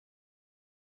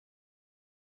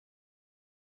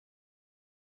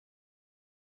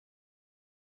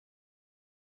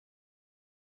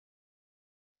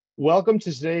Welcome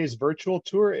to today's virtual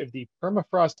tour of the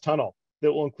Permafrost Tunnel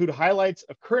that will include highlights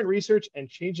of current research and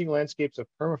changing landscapes of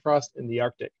permafrost in the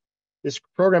Arctic. This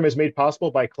program is made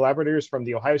possible by collaborators from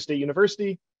The Ohio State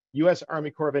University, U.S. Army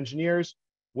Corps of Engineers,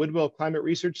 Woodwell Climate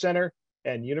Research Center,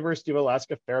 and University of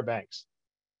Alaska Fairbanks.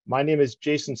 My name is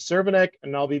Jason Cervenec,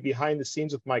 and I'll be behind the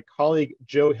scenes with my colleague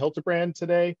Joe Hildebrand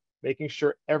today, making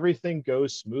sure everything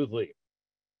goes smoothly.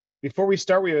 Before we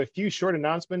start, we have a few short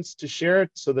announcements to share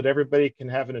so that everybody can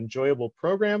have an enjoyable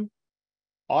program.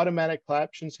 Automatic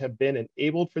captions have been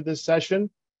enabled for this session.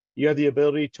 You have the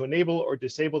ability to enable or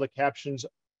disable the captions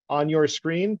on your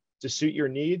screen to suit your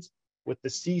needs with the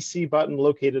CC button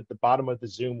located at the bottom of the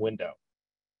Zoom window.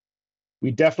 We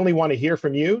definitely want to hear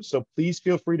from you, so please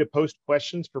feel free to post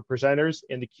questions for presenters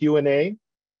in the Q&A.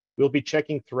 We'll be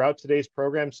checking throughout today's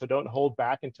program, so don't hold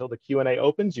back until the Q&A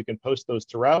opens. You can post those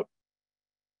throughout.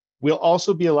 We'll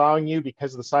also be allowing you,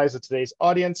 because of the size of today's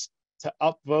audience, to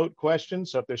upvote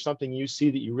questions. So if there's something you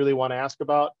see that you really want to ask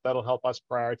about, that'll help us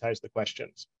prioritize the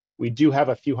questions. We do have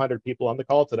a few hundred people on the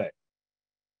call today.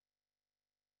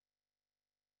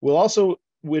 We'll also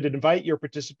would invite your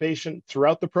participation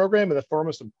throughout the program in the form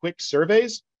of some quick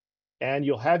surveys, and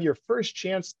you'll have your first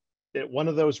chance at one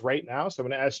of those right now. So I'm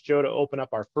going to ask Joe to open up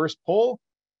our first poll,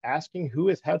 asking who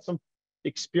has had some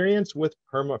experience with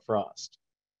permafrost.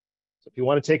 So if you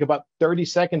want to take about 30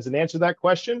 seconds and answer that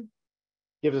question,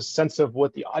 give us a sense of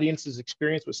what the audience's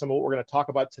experience with some of what we're going to talk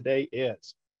about today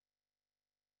is.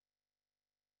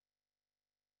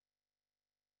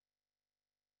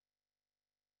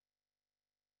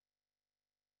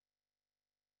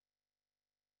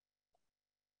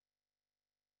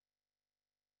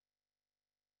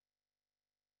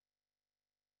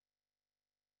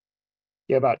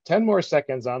 Yeah, about 10 more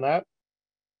seconds on that.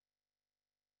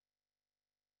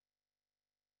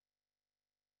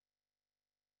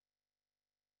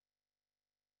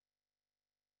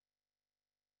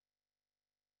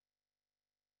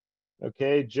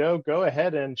 Okay, Joe, go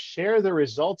ahead and share the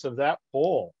results of that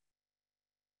poll.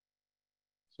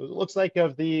 So it looks like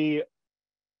of the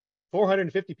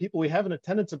 450 people we have in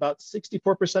attendance, about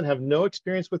 64% have no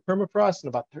experience with permafrost and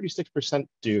about 36%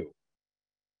 do.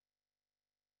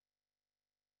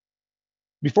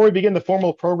 Before we begin the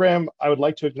formal program, I would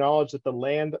like to acknowledge that the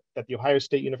land that the Ohio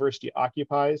State University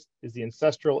occupies is the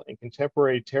ancestral and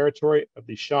contemporary territory of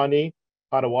the Shawnee,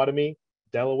 Potawatomi,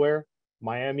 Delaware,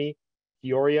 Miami,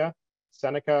 Peoria,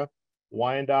 Seneca,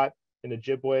 Wyandot, and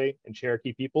Ojibwe and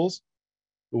Cherokee peoples.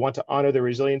 We want to honor the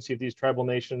resiliency of these tribal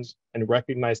nations and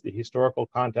recognize the historical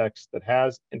context that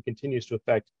has and continues to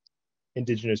affect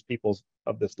indigenous peoples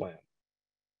of this land.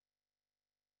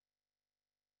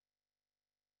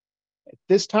 At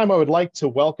this time, I would like to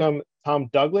welcome Tom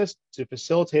Douglas to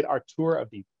facilitate our tour of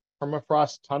the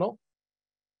Permafrost Tunnel.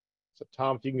 So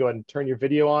Tom, if you can go ahead and turn your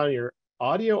video on, your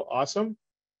audio, awesome.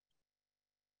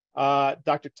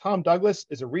 Dr. Tom Douglas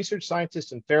is a research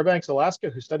scientist in Fairbanks, Alaska,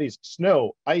 who studies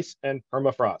snow, ice, and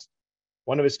permafrost.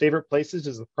 One of his favorite places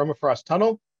is the Permafrost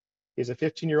Tunnel. He has a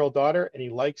 15-year-old daughter, and he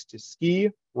likes to ski,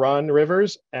 run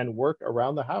rivers, and work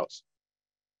around the house.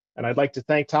 And I'd like to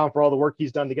thank Tom for all the work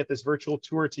he's done to get this virtual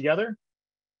tour together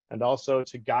and also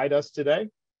to guide us today.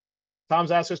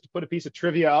 Tom's asked us to put a piece of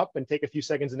trivia up and take a few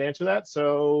seconds and answer that.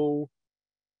 So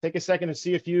take a second and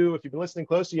see if you've been listening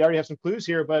closely, you already have some clues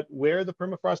here, but where the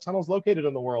permafrost tunnel is located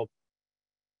in the world.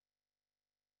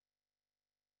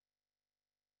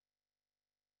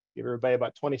 Give everybody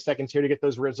about 20 seconds here to get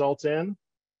those results in.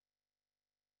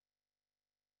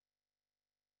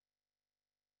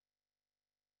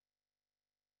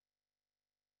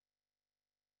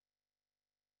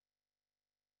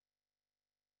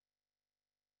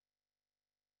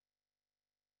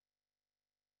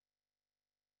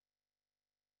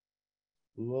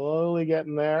 Slowly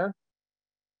getting there.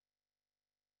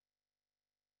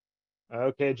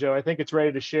 Okay, Joe, I think it's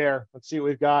ready to share. Let's see what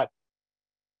we've got.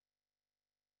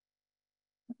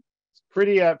 It's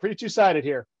pretty two-sided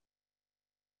here.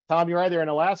 Tom, you're either in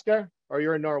Alaska or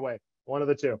you're in Norway, one of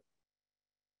the two.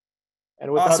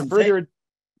 And without awesome.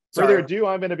 further ado,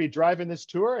 I'm going to be driving this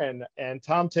tour, and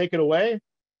Tom, take it away.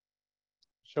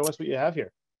 Show us what you have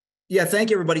here. Yeah, thank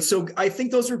you, everybody. So I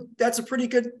think that's a pretty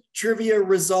good trivia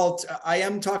result. I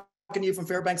am talking to you from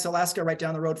Fairbanks, Alaska, right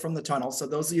down the road from the tunnel. So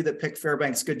those of you that picked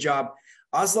Fairbanks, good job.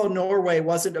 Oslo, Norway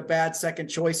wasn't a bad second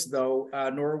choice, though.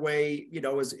 Norway,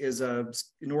 is a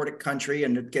Nordic country,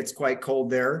 and it gets quite cold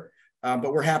there.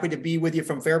 But we're happy to be with you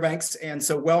from Fairbanks, and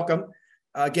so welcome.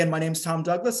 Again, my name's Tom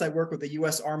Douglas. I work with the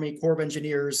U.S. Army Corps of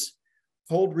Engineers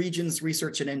Cold Regions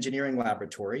Research and Engineering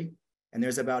Laboratory, and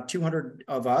there's about 200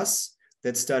 of us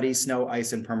that study snow,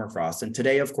 ice, and permafrost. And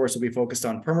today, of course, we'll be focused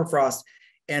on permafrost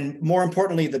and more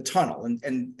importantly, the tunnel.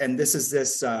 And this is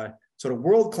this sort of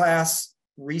world-class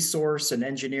resource and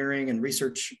engineering and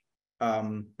research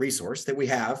resource that we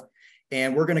have.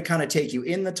 And we're going to kind of take you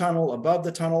in the tunnel, above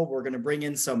the tunnel. We're going to bring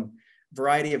in some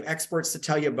variety of experts to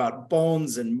tell you about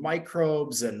bones and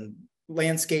microbes and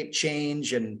landscape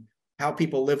change and how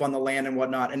people live on the land and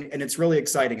whatnot. And it's really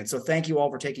exciting. And so thank you all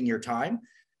for taking your time.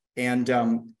 And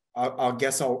I'll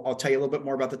tell you a little bit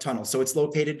more about the tunnel. So it's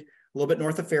located a little bit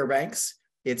north of Fairbanks.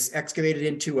 It's excavated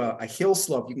into a hill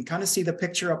slope. You can kind of see the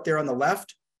picture up there on the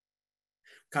left,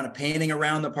 kind of painting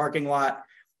around the parking lot.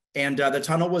 And the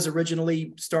tunnel was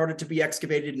originally started to be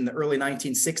excavated in the early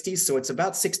 1960s. So it's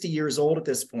about 60 years old at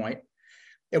this point.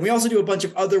 And we also do a bunch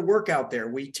of other work out there.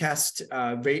 We test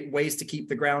ways to keep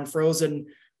the ground frozen.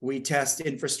 We test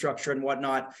infrastructure and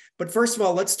whatnot. But first of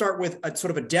all, let's start with a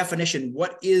sort of a definition.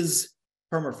 What is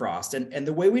permafrost? And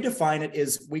the way we define it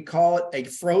is we call it a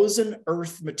frozen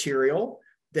earth material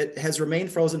that has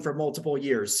remained frozen for multiple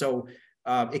years. So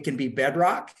it can be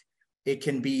bedrock, it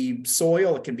can be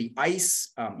soil, it can be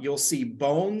ice. You'll see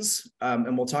bones,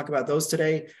 and we'll talk about those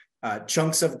today.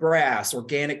 Chunks of grass,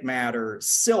 organic matter,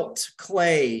 silt,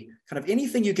 clay, kind of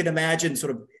anything you can imagine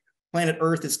sort of planet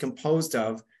Earth is composed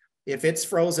of. If it's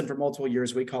frozen for multiple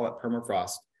years, we call it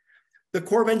permafrost. The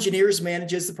Corps of Engineers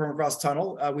manages the permafrost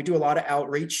tunnel. We do a lot of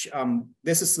outreach.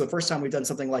 This is the first time we've done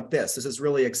something like this. This is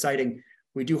really exciting.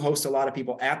 We do host a lot of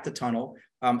people at the tunnel,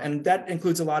 and that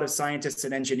includes a lot of scientists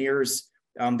and engineers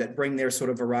that bring their sort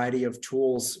of variety of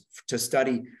tools to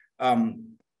study.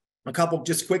 A couple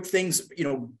just quick things,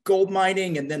 gold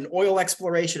mining and then oil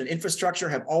exploration and infrastructure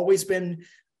have always been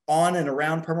on and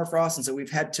around permafrost. And so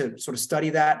we've had to sort of study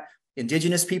that.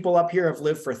 Indigenous people up here have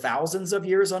lived for thousands of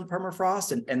years on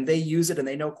permafrost, and they use it and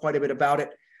they know quite a bit about it.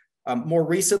 More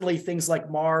recently, things like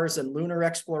Mars and lunar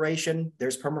exploration,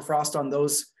 there's permafrost on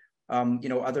those,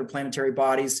 other planetary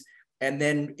bodies. And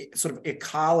then sort of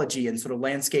ecology and sort of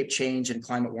landscape change and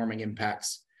climate warming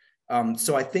impacts.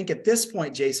 So I think at this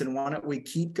point, Jason, why don't we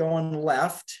keep going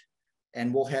left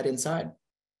and we'll head inside.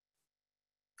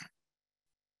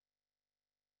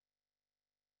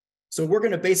 So we're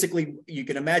going to basically, you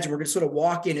can imagine, we're going to sort of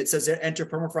walk in. It says enter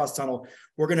permafrost tunnel.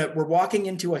 We're walking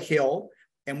into a hill,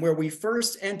 and where we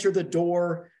first enter the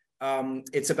door,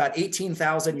 it's about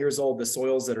 18,000 years old, the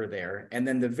soils that are there. And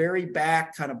then the very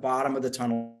back kind of bottom of the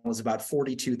tunnel is about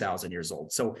 42,000 years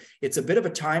old. So it's a bit of a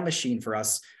time machine for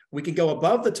us. We can go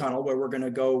above the tunnel, where we're going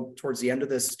to go towards the end of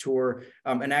this tour,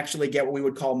 and actually get what we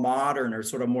would call modern or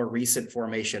sort of more recent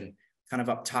formation, kind of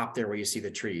up top there where you see the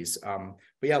trees.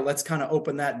 But yeah, let's kind of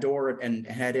open that door and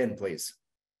head in, please.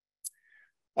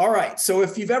 All right, so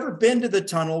if you've ever been to the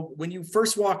tunnel, when you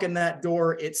first walk in that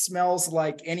door, it smells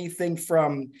like anything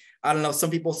from, I don't know, some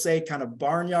people say kind of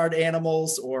barnyard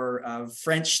animals or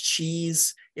French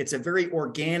cheese. It's a very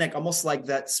organic, almost like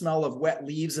that smell of wet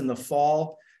leaves in the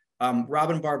fall.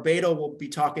 Robyn Barbato will be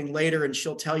talking later, and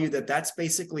she'll tell you that that's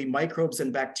basically microbes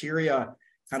and bacteria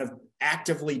kind of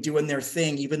actively doing their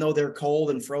thing, even though they're cold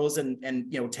and frozen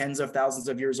and tens of thousands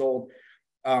of years old.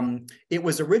 It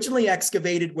was originally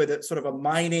excavated with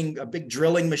a big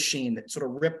drilling machine that sort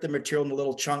of ripped the material into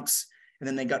little chunks, and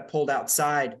then they got pulled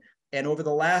outside. And over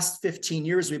the last 15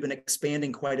 years, we've been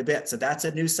expanding quite a bit. So that's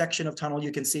a new section of tunnel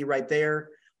you can see right there.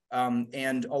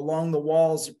 And along the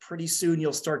walls, pretty soon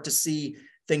you'll start to see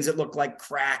things that look like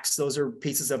cracks. Those are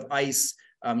pieces of ice.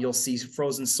 You'll see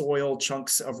frozen soil,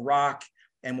 chunks of rock,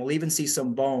 and we'll even see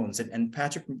some bones. And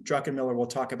Patrick Druckenmiller will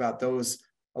talk about those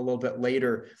a little bit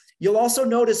later. You'll also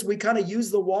notice we kind of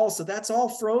use the wall, so that's all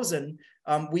frozen.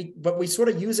 But we sort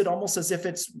of use it almost as if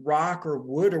it's rock or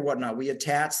wood or whatnot. We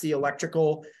attach the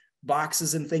electrical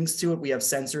boxes and things to it. We have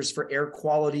sensors for air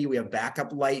quality. We have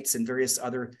backup lights and various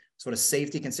other sort of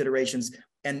safety considerations.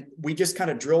 And we just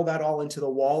kind of drill that all into the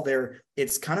wall there.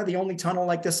 It's kind of the only tunnel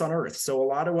like this on Earth. So a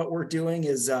lot of what we're doing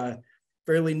is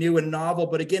fairly new and novel,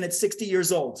 but again, it's 60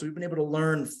 years old. So we've been able to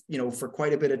learn, for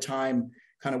quite a bit of time,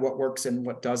 kind of what works and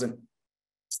what doesn't.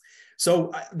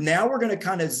 So now we're going to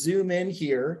kind of zoom in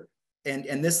here,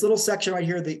 and this little section right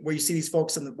here, where you see these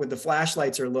folks with the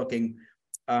flashlights are looking,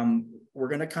 we're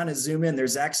going to kind of zoom in.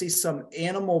 There's actually some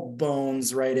animal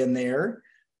bones right in there,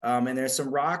 and there's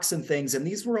some rocks and things, and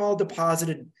these were all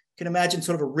deposited. You can imagine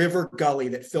sort of a river gully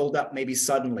that filled up maybe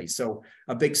suddenly. So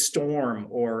a big storm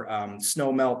or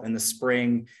snow melt in the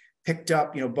spring picked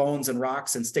up, bones and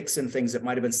rocks and sticks and things that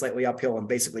might have been slightly uphill and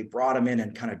basically brought them in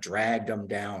and kind of dragged them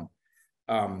down.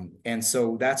 And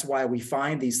so that's why we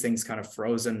find these things kind of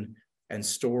frozen and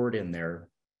stored in there.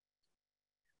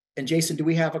 And Jason, do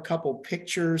we have a couple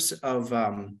pictures of,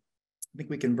 I think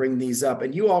we can bring these up,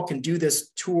 and you all can do this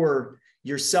tour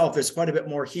yourself. There's quite a bit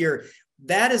more here.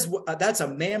 That's a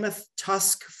mammoth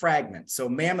tusk fragment. So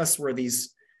mammoths were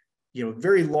these,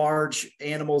 very large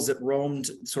animals that roamed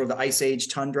sort of the Ice Age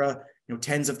tundra,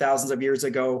 tens of thousands of years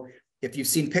ago. If you've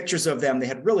seen pictures of them, they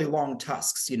had really long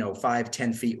tusks,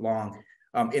 5-10 feet long.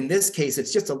 In this case,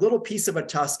 it's just a little piece of a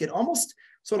tusk. It almost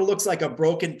sort of looks like a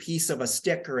broken piece of a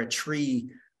stick or a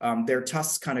tree. Their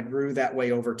tusks kind of grew that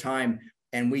way over time.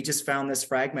 And we just found this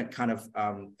fragment kind of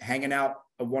hanging out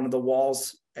of one of the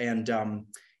walls. And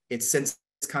it's since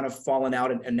kind of fallen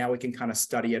out, and now we can kind of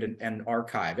study it and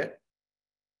archive it.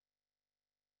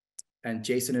 And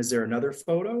Jason, is there another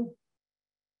photo?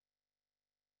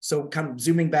 So kind of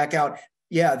zooming back out.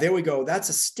 Yeah, there we go. That's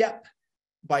a steppe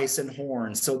bison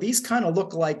horn. So these kind of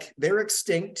look like they're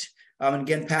extinct. And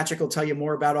again, Patrick will tell you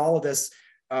more about all of this.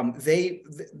 I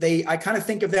kind of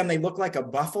think of them, they look like a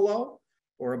buffalo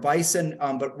or a bison,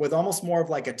 but with almost more of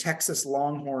like a Texas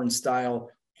Longhorn style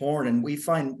horn. And we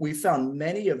found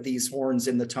many of these horns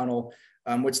in the tunnel,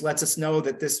 which lets us know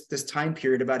that this time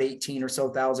period, about 18 or so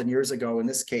thousand years ago, in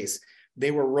this case,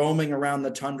 they were roaming around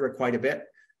the tundra quite a bit.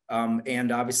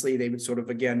 And obviously they would sort of,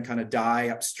 again, kind of die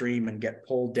upstream and get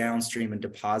pulled downstream and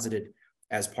deposited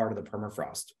as part of the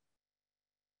permafrost.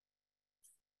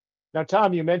 Now,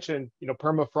 Tom, you mentioned,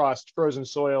 permafrost, frozen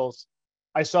soils.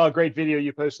 I saw a great video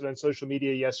you posted on social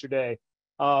media yesterday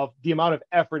of the amount of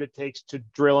effort it takes to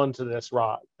drill into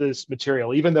this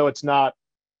material. Even though it's not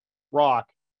rock,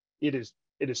 it is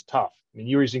tough. I mean,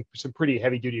 you're using some pretty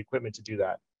heavy duty equipment to do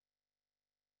that.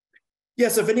 Yeah,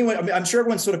 so if anyone, I'm sure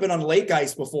everyone's sort of been on lake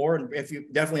ice before, and if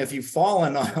you've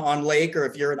fallen on lake, or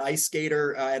if you're an ice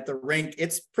skater at the rink,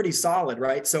 it's pretty solid,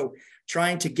 right? So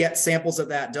trying to get samples of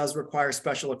that does require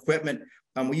special equipment.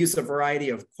 We use a variety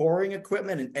of coring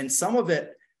equipment, and some of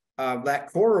it,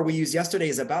 that corer we used yesterday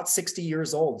is about 60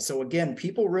 years old. So again,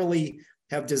 people really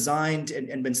have designed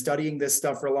and been studying this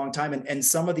stuff for a long time, and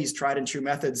some of these tried and true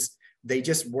methods, they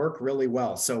just work really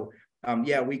well. So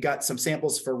yeah, we got some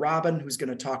samples for Robyn, who's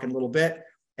going to talk in a little bit,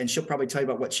 and she'll probably tell you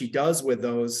about what she does with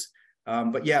those.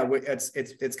 But yeah,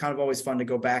 it's kind of always fun to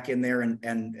go back in there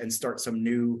and start some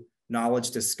new knowledge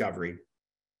discovery.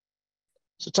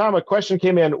 So Tom, a question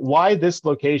came in: why this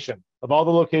location? Of all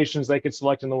the locations they could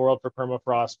select in the world for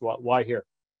permafrost, why here?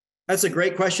 That's a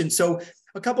great question. So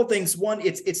a couple of things. One,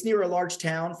 it's near a large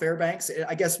town, Fairbanks.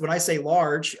 I guess when I say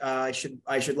large, I should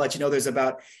let you know there's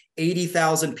about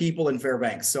 80,000 people in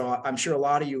Fairbanks. So I'm sure a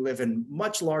lot of you live in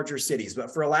much larger cities,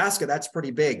 but for Alaska, that's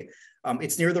pretty big.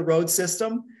 It's near the road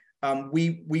system.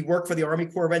 We work for the Army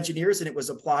Corps of Engineers, and it was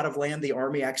a plot of land the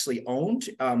Army actually owned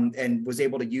and was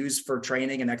able to use for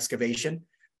training and excavation.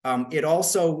 It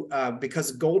also,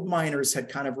 because gold miners had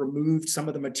kind of removed some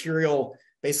of the material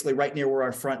basically right near where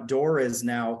our front door is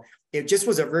now, it just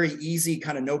was a very easy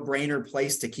kind of no-brainer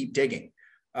place to keep digging.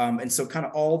 And so kind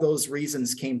of all those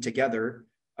reasons came together.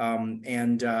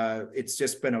 And it's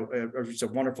just been a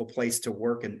wonderful place to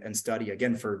work and study,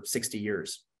 again, for 60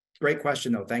 years. Great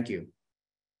question, though. Thank you.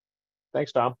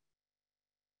 Thanks, Tom.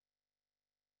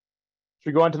 Should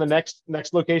we go on to the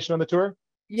next location on the tour?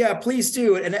 Yeah, please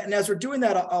do. And as we're doing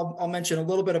that, I'll mention a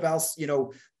little bit about,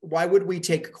 why would we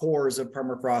take cores of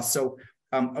permafrost? So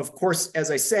of course, as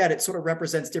I said, it sort of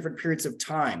represents different periods of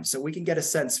time. So we can get a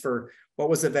sense for what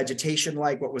was the vegetation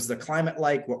like, what was the climate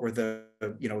like, what were the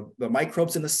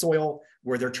microbes in the soil,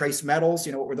 were there trace metals,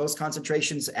 what were those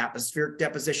concentrations, atmospheric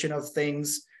deposition of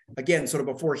things, again, sort of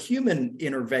before human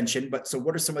intervention, but so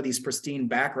what are some of these pristine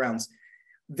backgrounds?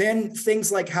 Then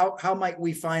things like how might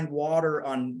we find water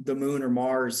on the moon or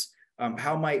Mars?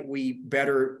 How might we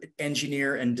better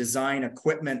engineer and design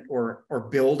equipment or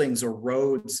buildings or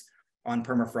roads on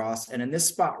permafrost? And in this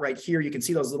spot right here, you can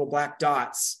see those little black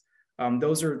dots.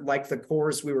 Those are like the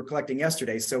cores we were collecting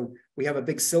yesterday. So we have a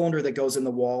big cylinder that goes in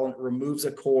the wall and removes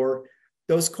a core.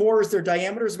 Those cores, their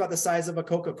diameter is about the size of a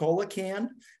Coca-Cola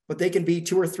can, but they can be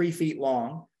 2 or 3 feet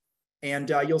long.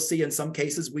 And you'll see in some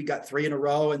cases, we got 3 in a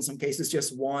row, in some cases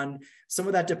just 1. Some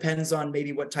of that depends on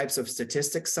maybe what types of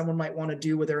statistics someone might want to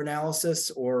do with their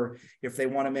analysis, or if they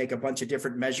want to make a bunch of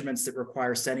different measurements that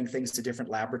require sending things to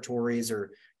different laboratories or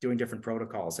doing different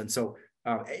protocols. And so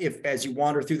as you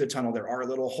wander through the tunnel, there are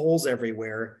little holes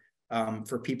everywhere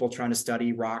for people trying to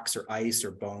study rocks or ice or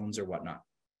bones or whatnot.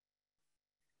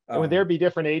 And would there be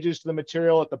different ages to the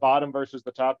material at the bottom versus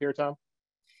the top here, Tom?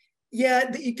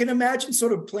 Yeah, you can imagine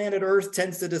sort of planet Earth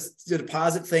tends to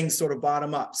deposit things sort of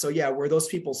bottom up. So yeah, where those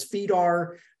people's feet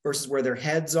are versus where their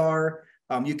heads are.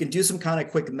 You can do some kind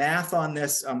of quick math on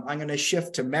this. I'm going to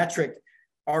shift to metric.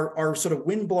 Our sort of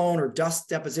windblown or dust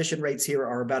deposition rates here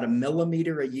are about 1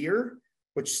 millimeter a year,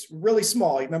 which is really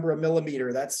small. You remember 1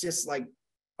 millimeter, that's just like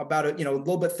about a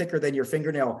little bit thicker than your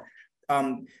fingernail.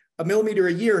 a millimeter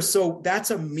a year. So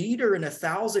that's a meter in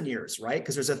 1,000 years, right?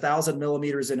 Because there's 1,000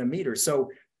 millimeters in a meter.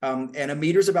 So, and a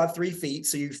meter is about 3 feet.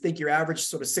 So you think your average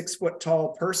sort of 6 foot tall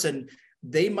person,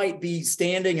 they might be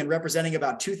standing and representing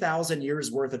about 2,000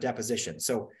 years worth of deposition.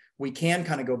 So we can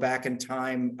kind of go back in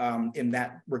time in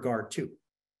that regard too.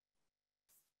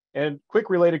 And quick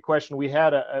related question, we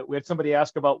had somebody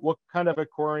ask about what kind of a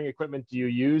coring equipment do you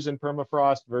use in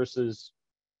permafrost versus,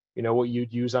 you know, what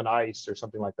you'd use on ice or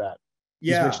something like that.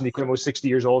 Yeah. You mentioned the equipment was 60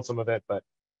 years old, some of it, but.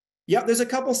 Yeah, there's a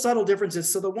couple subtle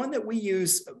differences. So the one that we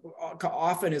use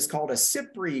often is called a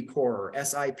SIPRE corer,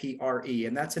 S-I-P-R-E,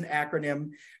 and that's an acronym.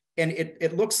 And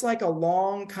it looks like a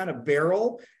long kind of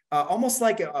barrel, almost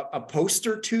like a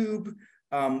poster tube,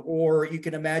 or you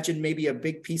can imagine maybe a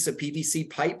big piece of PVC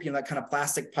pipe, you know, that kind of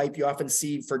plastic pipe you often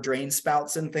see for drain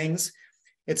spouts and things.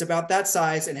 It's about that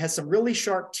size and has some really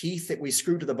sharp teeth that we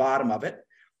screw to the bottom of it.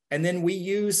 And then we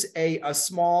use a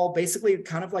small, basically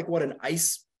kind of like what an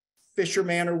ice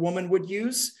fisherman or woman would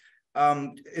use.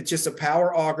 It's just a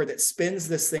power auger that spins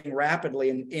this thing rapidly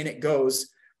and in it goes.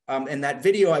 And that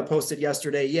video I posted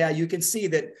yesterday, yeah, you can see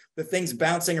that the thing's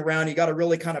bouncing around. You got to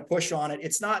really kind of push on it.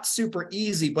 It's not super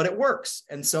easy, but it works.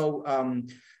 And so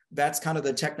that's kind of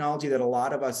the technology that a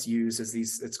lot of us use is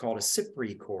these, it's called a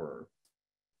SIPRE corer.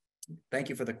 Thank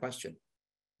you for the question.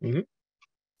 Mm-hmm.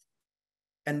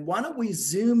 And why don't we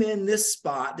zoom in this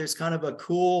spot? There's kind of a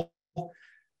cool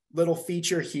little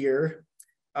feature here.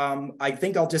 I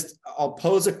think I'll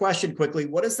pose a question quickly.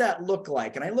 What does that look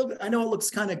like? And I know it looks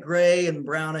kind of gray and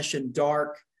brownish and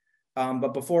dark,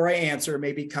 but before I answer,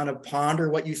 maybe kind of ponder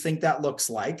what you think that looks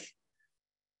like.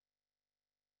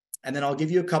 And then I'll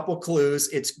give you a couple clues.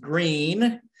 It's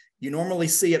green. You normally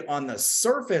see it on the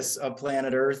surface of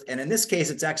planet Earth. And in this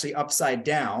case, it's actually upside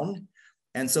down.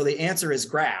 And so the answer is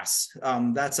grass.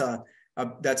 That's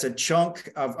a chunk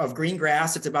of green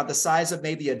grass. It's about the size of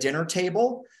maybe a dinner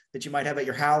table that you might have at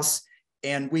your house.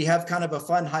 And we have kind of a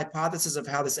fun hypothesis of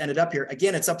how this ended up here.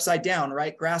 Again, it's upside down,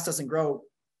 right? Grass doesn't grow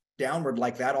downward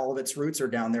like that. All of its roots are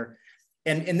down there.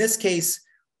 And in this case,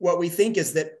 what we think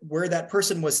is that where that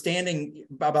person was standing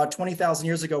about 20,000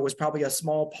 years ago was probably a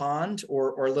small pond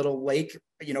or a little lake,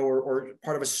 you know, or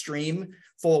part of a stream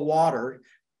full of water.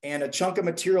 And a chunk of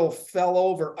material fell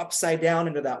over upside down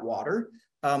into that water.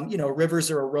 You know,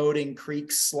 rivers are eroding,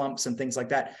 creeks, slumps, and things like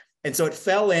that. And so it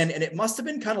fell in, and it must have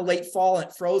been kind of late fall, and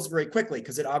it froze very quickly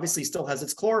because it obviously still has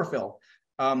its chlorophyll.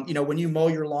 You know, when you mow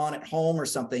your lawn at home or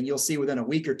something, you'll see within a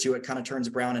week or two, it kind of turns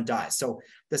brown and dies. So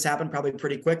this happened probably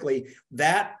pretty quickly.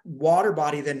 That water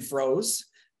body then froze,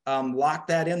 locked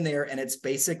that in there, and it's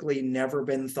basically never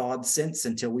been thawed since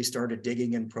until we started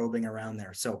digging and probing around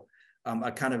there. So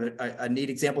a kind of a neat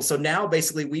example. So now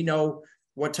basically we know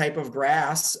what type of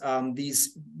grass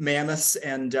these mammoths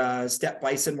and steppe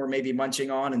bison were maybe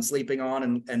munching on and sleeping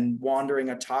on and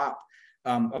wandering atop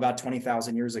about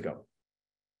 20,000 years ago.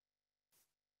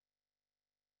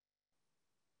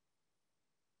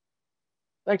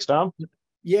 Thanks, Tom.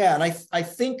 Yeah, and I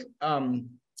think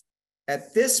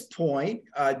at this point,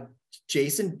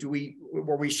 Jason,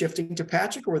 were we shifting to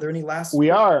Patrick, or were there any last? We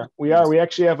are. We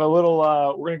actually have a little.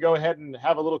 We're going to go ahead and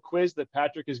have a little quiz that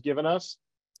Patrick has given us.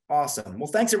 Awesome. Well,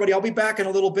 thanks everybody. I'll be back in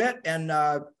a little bit, and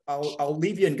I'll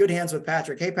leave you in good hands with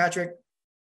Patrick. Hey, Patrick.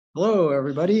 Hello,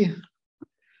 everybody.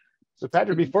 So,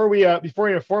 Patrick, before we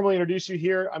formally introduce you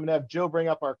here, I'm going to have Joe bring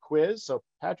up our quiz. So,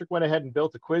 Patrick went ahead and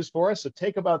built a quiz for us. So,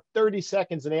 take about 30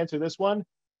 seconds and answer this one.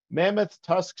 Mammoth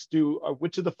tusks do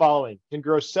which of the following? Can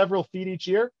grow several feet each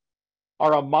year,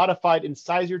 are a modified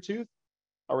incisor tooth,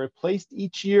 are replaced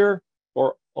each year,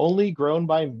 or only grown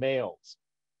by males?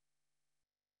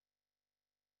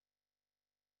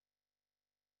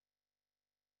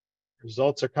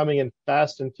 Results are coming in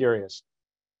fast and furious.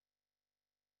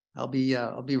 I'll be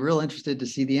real interested to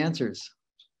see the answers.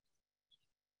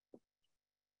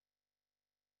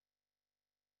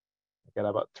 We've got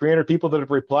about 300 people that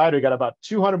have replied. We got about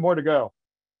 200 more to go.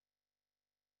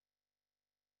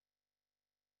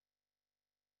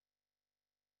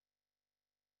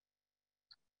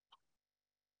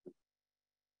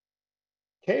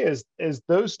 Okay, as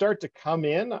those start to come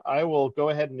in, I will go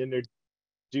ahead and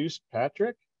introduce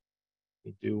Patrick.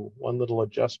 Let me do one little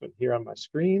adjustment here on my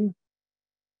screen.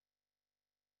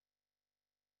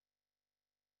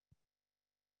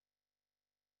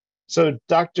 So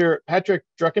Dr. Patrick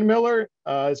Druckenmiller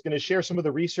is going to share some of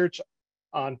the research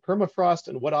on permafrost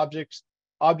and what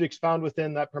objects found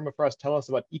within that permafrost tell us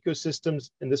about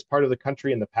ecosystems in this part of the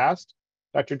country in the past.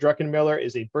 Dr. Druckenmiller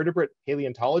is a vertebrate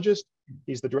paleontologist.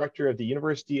 He's the director of the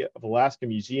University of Alaska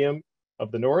Museum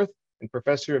of the North and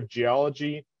professor of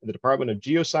geology in the Department of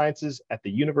Geosciences at the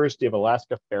University of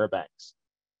Alaska Fairbanks.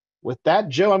 With that,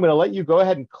 Joe, I'm going to let you go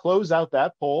ahead and close out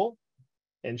that poll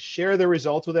and share the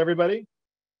results with everybody.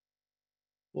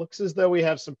 Looks as though we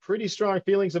have some pretty strong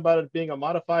feelings about it being a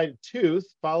modified tooth,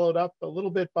 followed up a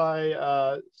little bit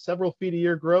by several feet a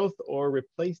year growth or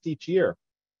replaced each year.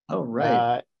 Oh,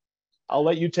 right. I'll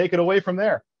let you take it away from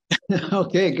there.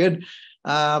 Okay, good.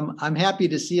 I'm happy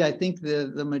to see. I think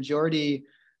the majority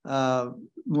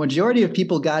of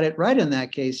people got it right in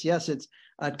that case. Yes, it's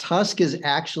a tusk is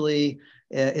actually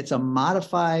it's a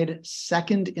modified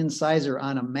second incisor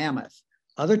on a mammoth.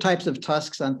 Other types of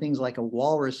tusks on things like a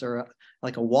walrus or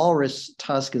like a walrus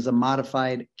tusk is a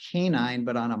modified canine,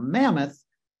 but on a mammoth,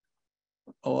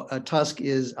 a tusk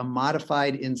is a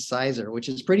modified incisor, which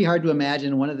is pretty hard to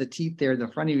imagine. One of the teeth there in the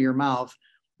front of your mouth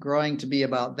growing to be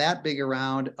about that big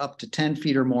around, up to 10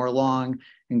 feet or more long,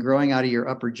 and growing out of your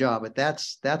upper jaw. But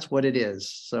that's what it is.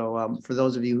 So for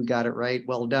those of you who got it right,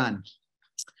 well done.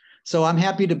 So I'm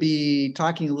happy to be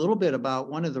talking a little bit about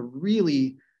one of the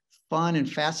really fun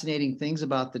and fascinating things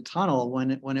about the tunnel.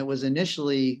 When it was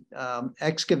initially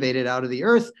excavated out of the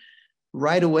earth,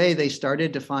 right away they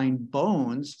started to find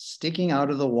bones sticking out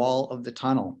of the wall of the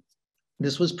tunnel.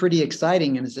 This was pretty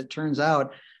exciting, and as it turns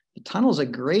out, the tunnel is a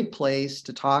great place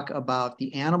to talk about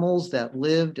the animals that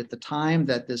lived at the time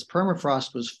that this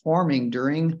permafrost was forming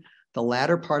during the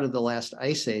latter part of the last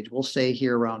ice age. We'll say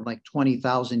here around like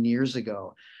 20,000 years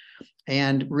ago.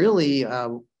 And really,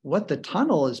 what the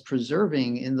tunnel is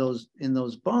preserving in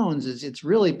those bones is it's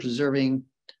really preserving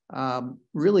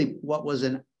really what was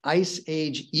an ice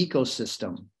age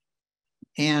ecosystem.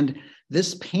 And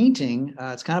this painting,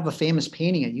 it's kind of a famous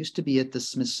painting. It used to be at the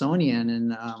Smithsonian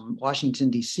in Washington,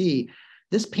 D.C.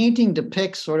 This painting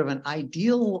depicts sort of an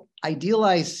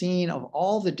idealized scene of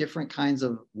all the different kinds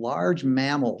of large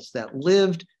mammals that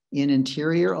lived in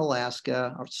interior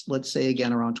Alaska, or let's say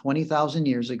again, around 20,000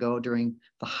 years ago during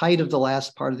the height of the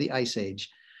last part of the ice age.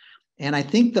 And I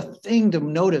think the thing to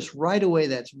notice right away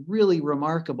that's really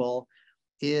remarkable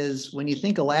is when you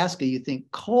think Alaska, you think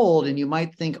cold, and you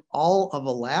might think all of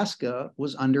Alaska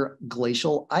was under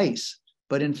glacial ice,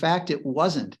 but in fact, it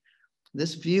wasn't.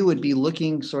 This view would be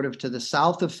looking sort of to the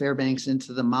south of Fairbanks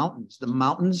into the mountains. The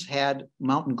mountains had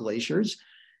mountain glaciers,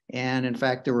 and in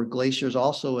fact, there were glaciers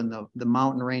also in the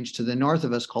mountain range to the north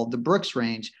of us called the Brooks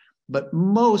Range, but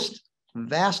most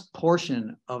vast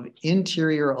portion of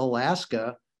interior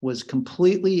Alaska was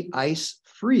completely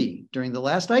ice-free during the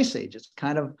last ice age. It's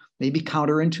kind of maybe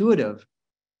counterintuitive.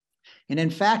 And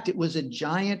in fact, it was a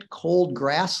giant cold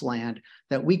grassland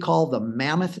that we call the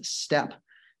Mammoth Steppe.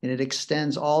 And it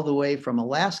extends all the way from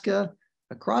Alaska,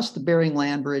 across the Bering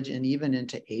Land Bridge, and even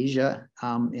into Asia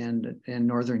and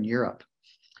Northern Europe.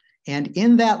 And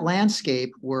in that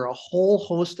landscape were a whole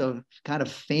host of kind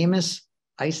of famous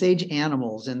Ice Age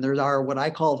animals. And there are what I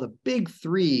call the big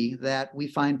three that we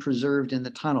find preserved in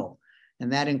the tunnel.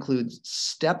 And that includes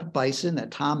steppe bison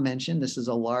that Tom mentioned. This is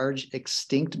a large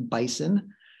extinct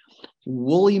bison,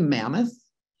 woolly mammoth,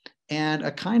 and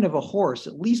a kind of a horse,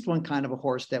 at least one kind of a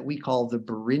horse that we call the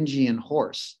Beringian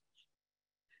horse.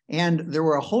 And there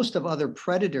were a host of other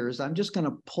predators. I'm just going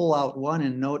to pull out one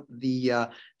and note the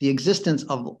existence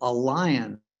of a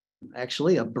lion,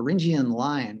 actually a Beringian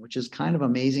lion, which is kind of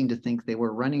amazing to think they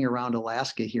were running around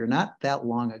Alaska here not that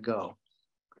long ago.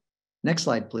 Next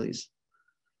slide, please.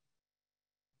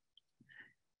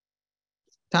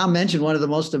 Tom mentioned one of the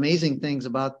most amazing things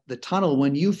about the tunnel.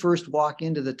 When you first walk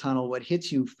into the tunnel, what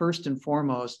hits you first and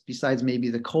foremost, besides maybe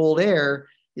the cold air,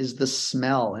 is the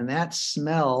smell. And that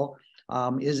smell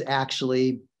is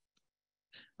actually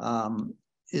the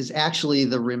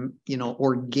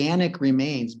organic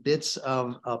remains, bits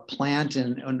of a plant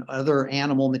and other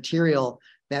animal material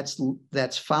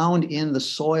that's found in the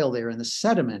soil there, in the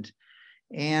sediment.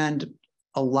 And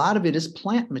a lot of it is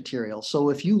plant material. So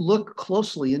if you look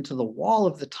closely into the wall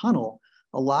of the tunnel,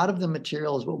 a lot of the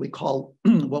material is what we call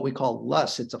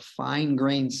loess. It's a fine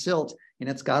grained silt, and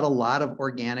it's got a lot of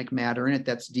organic matter in it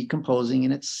that's decomposing,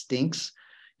 and it stinks.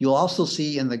 You'll also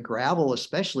see in the gravel,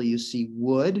 especially, you see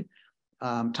wood.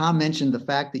 Tom mentioned the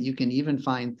fact that you can even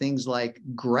find things like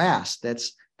grass.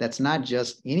 That's not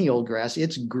just any old grass,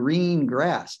 it's green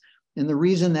grass. And the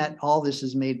reason that all this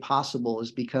is made possible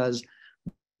is because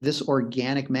this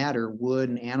organic matter, wood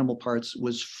and animal parts,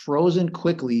 was frozen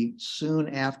quickly soon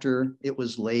after it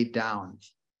was laid down.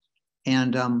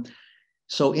 And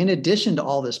so in addition to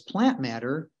all this plant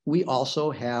matter, we also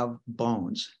have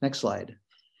bones. Next slide.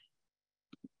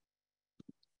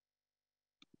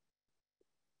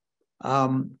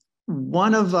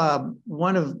 One of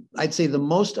I'd say the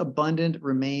most abundant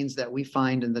remains that we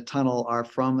find in the tunnel are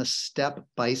from a steppe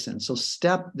bison. So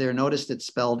steppe, there, notice it's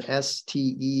spelled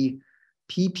S-T-E-P-P-E.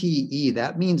 PPE.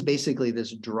 That means basically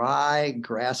this dry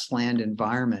grassland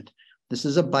environment. This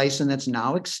is a bison that's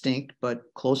now extinct, but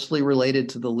closely related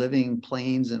to the living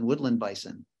plains and woodland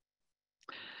bison.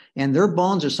 And their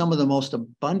bones are some of the most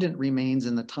abundant remains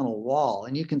in the tunnel wall.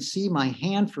 And you can see my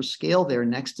hand for scale there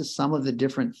next to some of the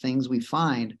different things we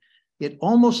find. It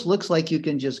almost looks like you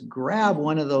can just grab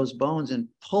one of those bones and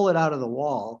pull it out of the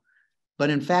wall. But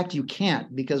in fact, you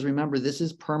can't, because remember, this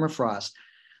is permafrost.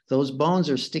 Those bones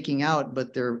are sticking out,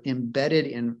 but they're embedded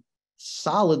in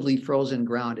solidly frozen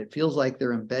ground. It feels like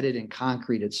they're embedded in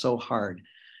concrete. It's so hard.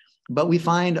 But we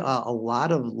find a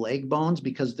lot of leg bones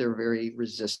because they're very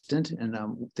resistant and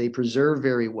they preserve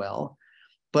very well.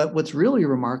 But what's really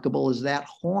remarkable is that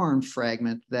horn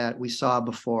fragment that we saw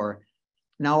before.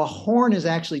 Now, a horn is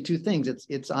actually two things.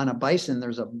 It's on a bison,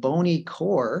 there's a bony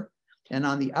core, and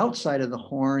on the outside of the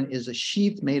horn is a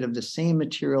sheath made of the same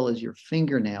material as your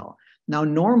fingernail. Now,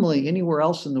 normally anywhere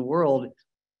else in the world,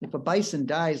 if a bison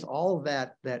dies, all of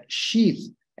that sheath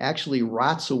actually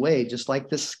rots away, just like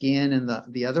the skin and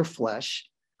the other flesh.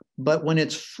 But when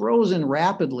it's frozen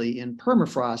rapidly in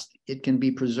permafrost, it can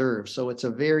be preserved. So it's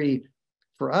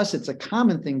for us, it's a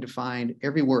common thing to find.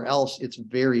 Everywhere else, it's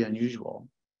very unusual.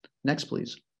 Next,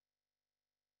 please.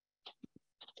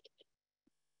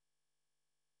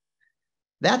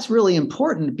 That's really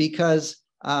important because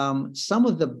some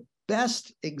of the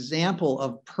best example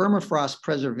of permafrost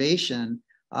preservation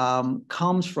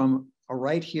comes from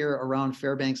right here around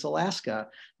Fairbanks, Alaska,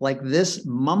 like this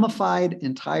mummified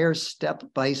entire steppe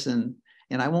bison.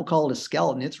 And I won't call it a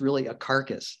skeleton, it's really a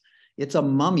carcass. It's a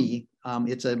mummy.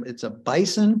 It's a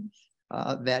bison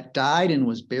that died and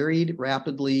was buried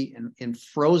rapidly and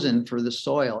frozen for the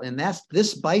soil. And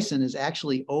this bison is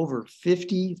actually over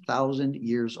 50,000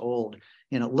 years old.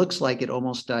 And it looks like it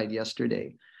almost died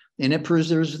yesterday. And it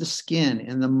preserves the skin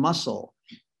and the muscle.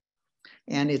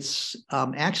 And it's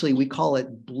actually, we call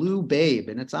it Blue Babe,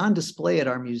 and it's on display at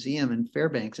our museum in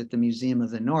Fairbanks at the Museum of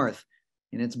the North.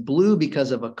 And it's blue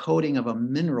because of a coating of a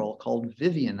mineral called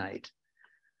vivianite.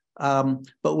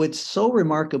 But what's so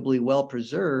remarkably well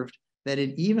preserved that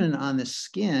it even on the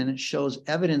skin shows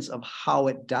evidence of how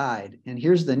it died. And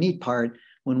here's the neat part.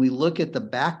 When we look at the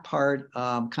back part,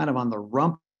 kind of on the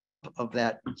rump of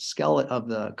that skeleton of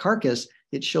the carcass,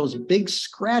 it shows big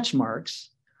scratch marks.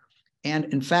 And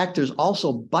in fact, there's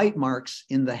also bite marks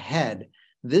in the head.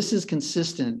 This is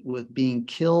consistent with being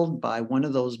killed by one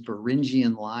of those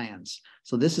Beringian lions.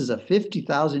 So this is a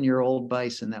 50,000-year-old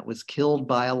bison that was killed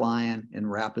by a lion and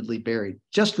rapidly buried.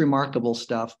 Just remarkable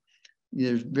stuff.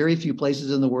 There's very few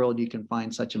places in the world you can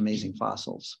find such amazing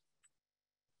fossils.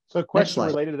 So a question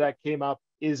related to that came up.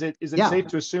 Is it safe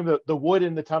to assume that the wood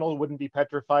in the tunnel wouldn't be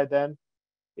petrified then?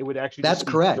 It would actually just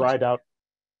be dried out?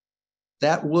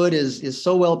 That wood is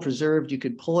so well preserved, you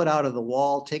could pull it out of the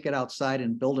wall, take it outside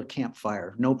and build a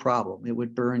campfire. No problem. It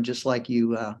would burn just like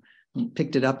you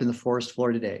picked it up in the forest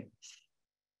floor today.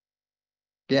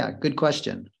 Yeah, good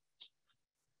question.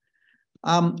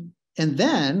 And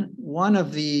then one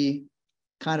of the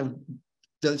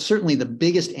certainly the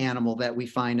biggest animal that we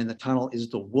find in the tunnel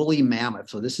is the woolly mammoth.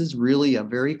 So this is really a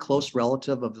very close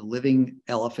relative of the living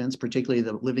elephants, particularly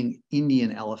the living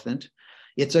Indian elephant.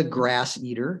 It's a grass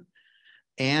eater.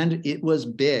 And it was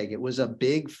big. It was a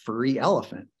big furry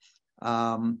elephant.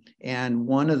 And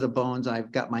one of the bones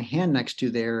I've got my hand next to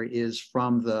there is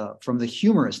from the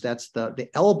humerus. That's the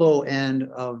elbow end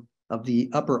of the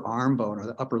upper arm bone or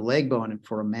the upper leg bone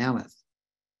for a mammoth.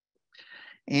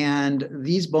 And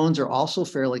these bones are also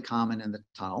fairly common in the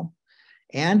tunnel.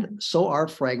 And so are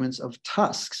fragments of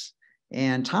tusks.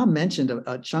 And Tom mentioned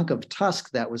a chunk of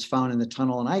tusk that was found in the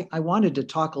tunnel. And I wanted to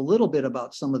talk a little bit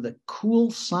about some of the cool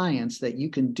science that you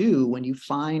can do when you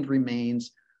find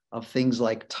remains of things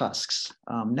like tusks.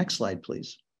 Next slide,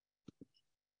 please.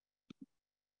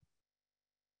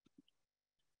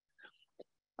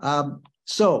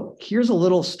 So here's a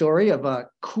little story of a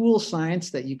cool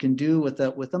science that you can do with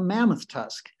a mammoth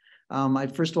tusk. I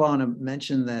first of all want to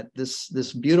mention that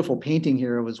this beautiful painting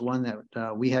here was one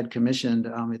that we had commissioned.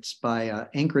 It's by an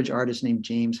Anchorage artist named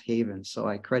James Haven. So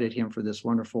I credit him for this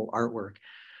wonderful artwork.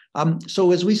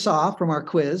 So as we saw from our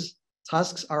quiz,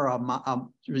 tusks are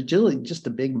really just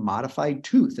a big modified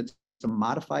tooth. It's a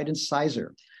modified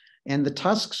incisor. And the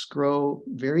tusks grow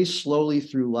very slowly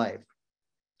through life.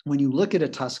 When you look at a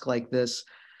tusk like this,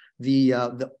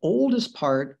 the oldest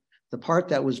part, the part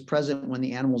that was present when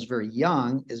the animal was very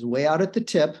young, is way out at the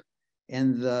tip.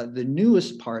 And the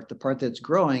newest part, the part that's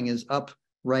growing, is up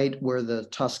right where the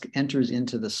tusk enters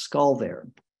into the skull there.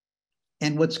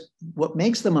 And what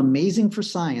makes them amazing for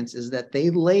science is that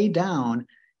they lay down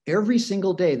every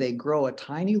single day. They grow a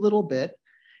tiny little bit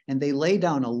and they lay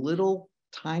down a little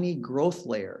tiny growth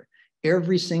layer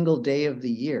every single day of the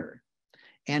year.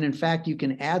 And in fact, you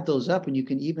can add those up and you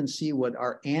can even see what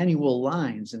are annual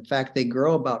lines. In fact, they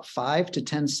grow about 5 to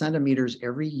 10 centimeters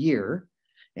every year.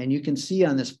 And you can see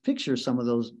on this picture some of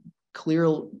those clear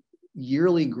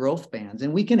yearly growth bands.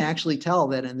 And we can actually tell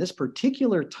that in this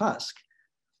particular tusk,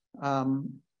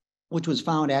 which was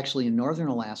found actually in northern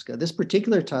Alaska, this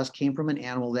particular tusk came from an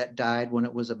animal that died when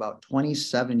it was about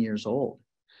 27 years old.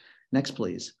 Next,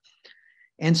 please.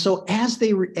 And so as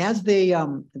they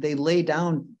lay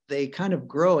down, they kind of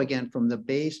grow again from the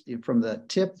base, from the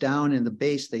tip down in the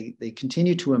base. They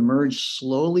continue to emerge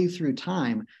slowly through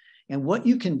time. And what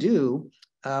you can do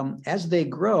as they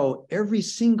grow, every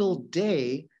single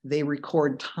day, they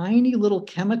record tiny little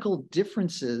chemical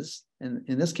differences, and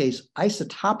in this case,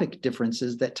 isotopic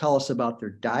differences that tell us about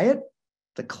their diet,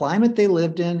 the climate they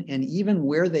lived in, and even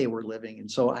where they were living,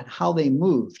 and so and how they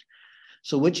moved.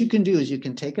 So what you can do is you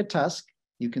can take a tusk,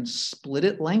 you can split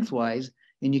it lengthwise,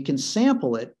 and you can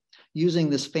sample it using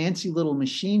this fancy little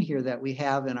machine here that we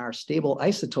have in our stable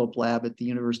isotope lab at the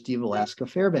University of Alaska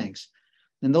Fairbanks.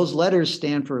 And those letters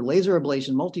stand for laser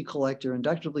ablation multi-collector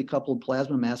inductively coupled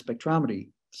plasma mass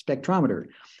spectrometer.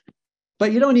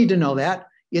 But you don't need to know that.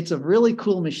 It's a really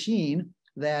cool machine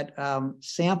that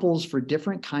samples for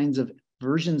different kinds of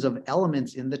versions of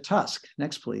elements in the tusk.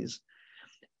 Next, please.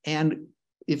 And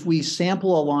if we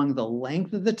sample along the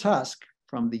length of the tusk,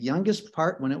 from the youngest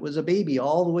part when it was a baby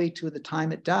all the way to the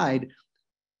time it died,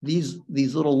 these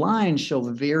little lines show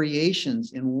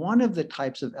variations in one of the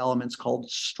types of elements called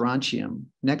strontium.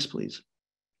 Next, please.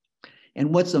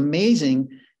 And what's amazing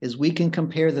is we can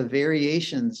compare the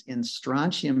variations in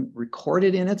strontium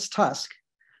recorded in its tusk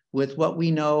with what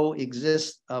we know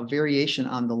exists a variation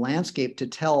on the landscape to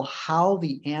tell how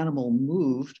the animal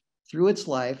moved through its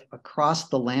life across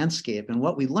the landscape. And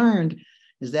what we learned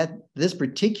is that this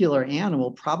particular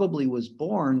animal probably was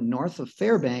born north of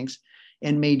Fairbanks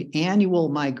and made annual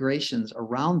migrations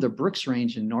around the Brooks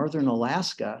Range in northern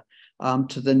Alaska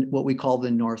to what we call the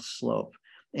North Slope,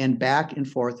 and back and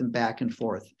forth and back and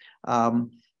forth.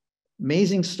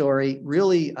 Amazing story.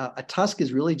 Really, a tusk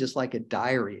is really just like a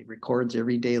diary. It records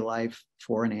everyday life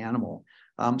for an animal.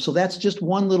 So that's just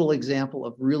one little example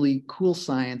of really cool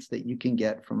science that you can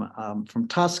get from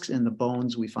tusks and the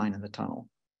bones we find in the tunnel.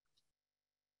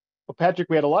 Well, Patrick,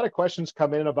 we had a lot of questions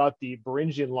come in about the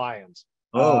Beringian lions.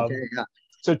 Oh, okay, yeah.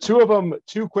 So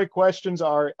two quick questions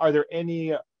are there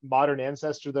any modern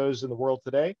ancestor of those in the world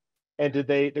today? And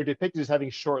they're depicted as having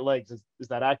short legs. Is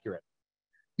that accurate?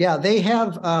 Yeah, they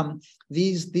have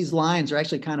these lions are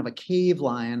actually kind of a cave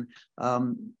lion.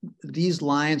 These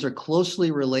lions are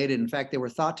closely related. In fact, they were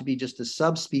thought to be just a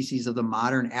subspecies of the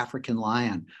modern African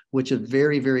lion, which is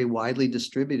very, very widely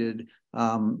distributed.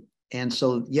 And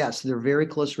so, yes, they're very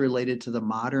closely related to the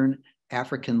modern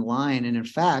African lion. And in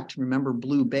fact, remember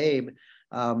Blue Babe,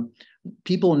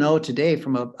 people know today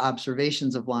from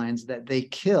observations of lions that they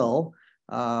kill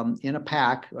in a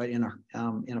pack,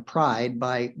 in a pride,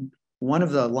 by one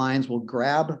of the lions will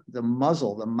grab the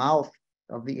muzzle, the mouth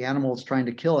of the animal it's trying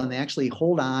to kill, and they actually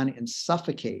hold on and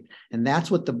suffocate. And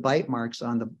that's what the bite marks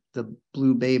on the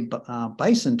Blue Babe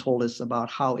bison told us about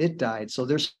how it died. So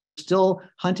they're still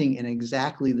hunting in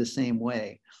exactly the same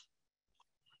way.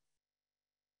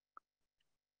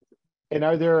 And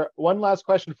one last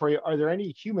question for you, are there any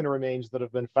human remains that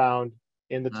have been found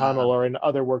in the tunnel or in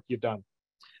other work you've done?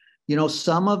 You know,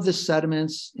 some of the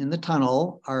sediments in the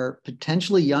tunnel are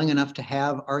potentially young enough to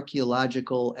have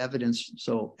archaeological evidence,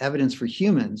 so evidence for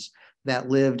humans that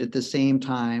lived at the same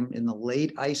time in the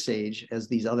late Ice Age as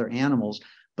these other animals.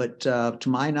 But to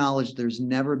my knowledge, there's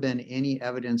never been any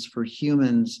evidence for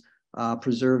humans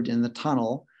preserved in the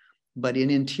tunnel. But in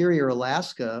interior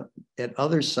Alaska, at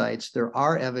other sites, there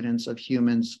are evidence of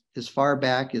humans as far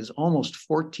back as almost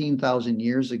 14,000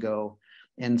 years ago,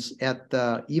 and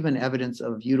even evidence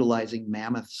of utilizing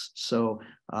mammoths. So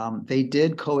they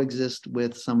did coexist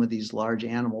with some of these large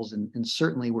animals and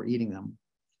certainly were eating them.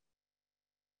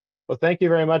 Well, thank you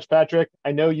very much, Patrick.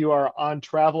 I know you are on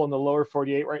travel in the lower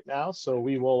 48 right now, so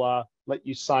we will let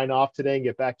you sign off today and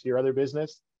get back to your other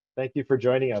business. Thank you for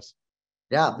joining us.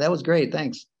 Yeah, that was great.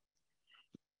 Thanks.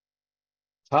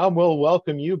 Tom will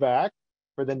welcome you back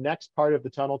for the next part of the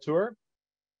tunnel tour.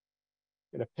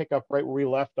 I'm going to pick up right where we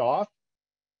left off.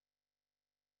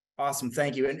 Awesome,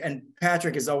 thank you. And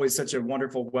Patrick is always such a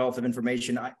wonderful wealth of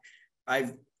information.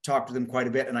 I've talked with him quite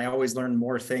a bit, and I always learn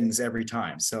more things every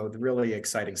time. So really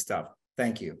exciting stuff.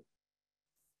 Thank you.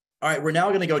 All right, we're now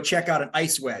going to go check out an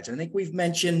ice wedge. I think we've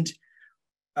mentioned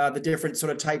the different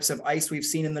sort of types of ice we've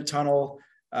seen in the tunnel.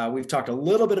 We've talked a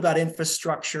little bit about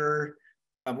infrastructure.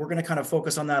 we're going to kind of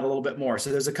focus on that a little bit more.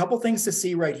 So there's a couple things to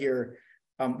see right here.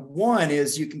 One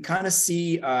is you can kind of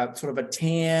see sort of a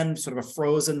tan, sort of a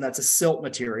frozen, that's a silt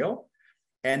material.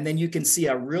 And then you can see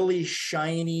a really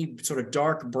shiny, sort of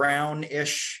dark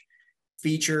brownish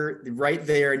feature right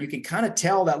there. And you can kind of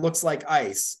tell that looks like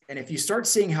ice. And if you start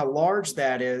seeing how large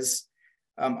that is,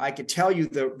 I could tell you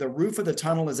the roof of the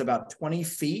tunnel is about 20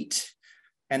 feet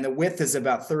and the width is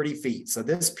about 30 feet. So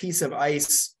this piece of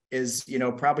ice is,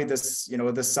 probably this,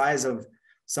 the size of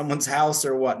someone's house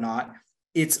or whatnot.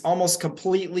 It's almost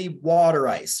completely water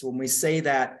ice. When we say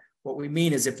that, what we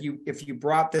mean is if you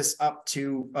brought this up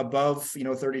to above,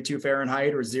 32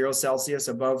 Fahrenheit or 0 Celsius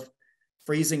above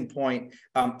freezing point,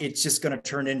 it's just going to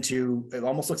turn into, it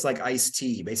almost looks like iced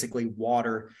tea, basically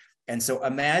water. And so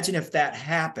imagine if that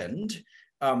happened,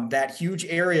 that huge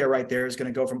area right there is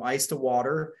going to go from ice to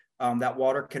water. That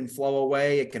water can flow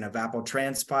away, it can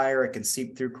evapotranspire, it can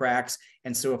seep through cracks.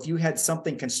 And so if you had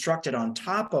something constructed on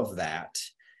top of that,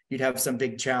 you'd have some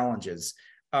big challenges.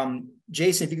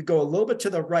 Jason, if you could go a little bit to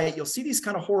the right, you'll see these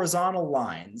kind of horizontal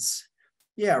lines.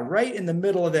 Yeah, right in the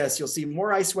middle of this, you'll see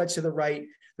more ice wedge to the right.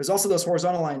 There's also those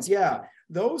horizontal lines. Yeah,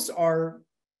 those are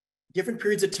different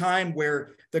periods of time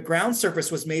where the ground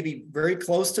surface was maybe very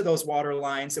close to those water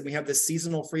lines, and we have this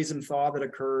seasonal freeze and thaw that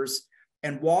occurs,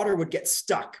 and water would get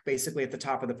stuck basically at the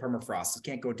top of the permafrost. It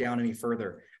can't go down any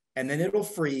further. And then it'll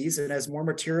freeze, and as more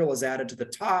material is added to the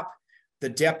top, the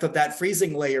depth of that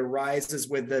freezing layer rises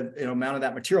with the amount of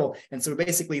that material. And so we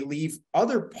basically leave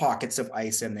other pockets of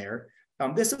ice in there.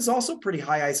 This is also pretty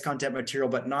high ice content material,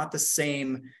 but not the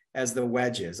same as the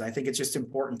wedges. I think it's just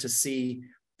important to see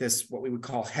this, what we would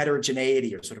call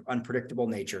heterogeneity or sort of unpredictable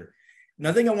nature.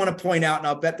 Another thing I want to point out, and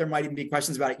I'll bet there might even be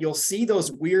questions about it, you'll see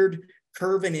those weird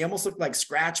curving, they almost look like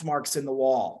scratch marks in the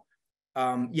wall.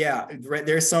 Yeah, right,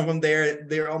 there's some of them there.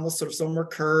 They're almost sort of, some are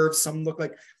curved, some look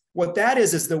like, what that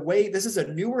is the way, this is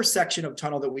a newer section of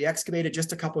tunnel that we excavated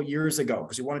just a couple of years ago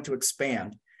because we wanted to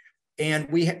expand. And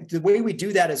the way we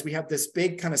do that is we have this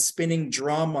big kind of spinning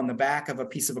drum on the back of a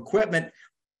piece of equipment,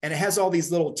 and it has all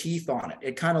these little teeth on it.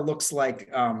 It kind of looks like,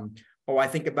 I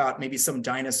think about maybe some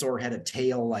dinosaur had a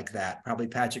tail like that. Probably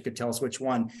Patrick could tell us which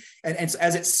one. And so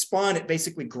as it spun, it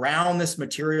basically ground this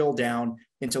material down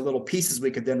into little pieces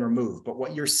we could then remove. But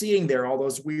what you're seeing there, all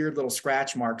those weird little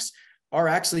scratch marks, are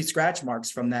actually scratch marks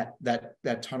from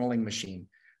that tunneling machine.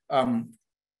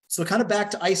 So kind of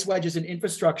back to ice wedges and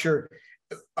infrastructure,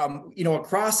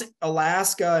 across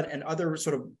Alaska and other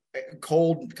sort of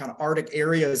cold kind of Arctic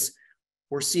areas,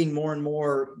 we're seeing more and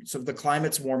more sort of the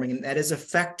climate's warming, and that is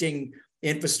affecting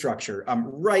infrastructure.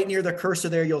 Right near the cursor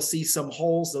there, you'll see some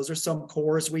holes. Those are some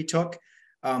cores we took,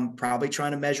 probably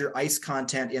trying to measure ice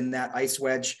content in that ice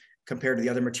wedge compared to the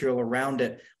other material around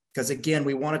it. Because again,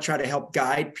 we want to try to help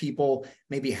guide people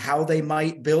maybe how they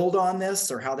might build on this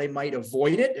or how they might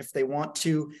avoid it if they want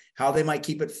to, how they might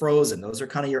keep it frozen. Those are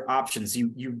kind of your options.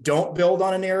 You don't build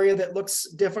on an area that looks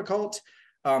difficult.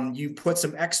 You put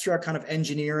some extra kind of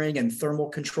engineering and thermal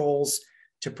controls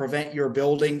to prevent your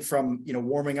building from,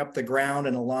 warming up the ground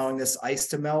and allowing this ice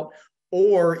to melt,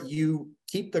 or you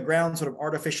keep the ground sort of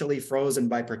artificially frozen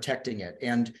by protecting it.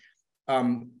 And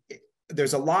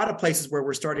there's a lot of places where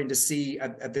we're starting to see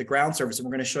at the ground surface, and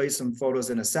we're going to show you some photos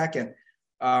in a second,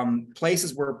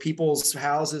 places where people's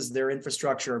houses, their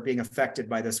infrastructure are being affected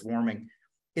by this warming.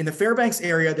 In the Fairbanks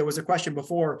area, there was a question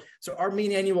before. So our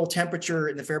mean annual temperature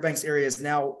in the Fairbanks area is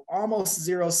now almost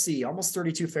 0 C, almost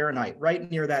 32 Fahrenheit, right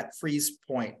near that freeze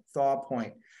point, thaw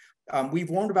point. We've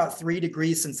warmed about 3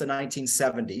 degrees since the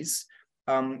 1970s.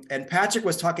 And Patrick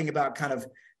was talking about kind of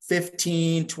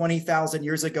 15, 20,000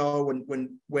 years ago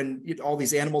when all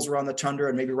these animals were on the tundra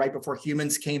and maybe right before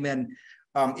humans came in,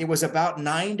 it was about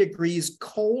 9 degrees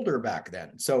colder back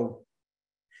then. So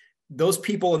those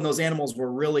people and those animals were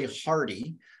really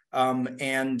hardy. As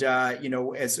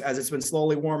it's been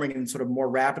slowly warming and sort of more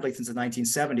rapidly since the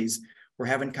 1970s, we're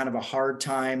having kind of a hard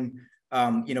time,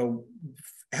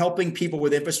 helping people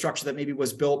with infrastructure that maybe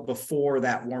was built before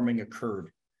that warming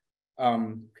occurred.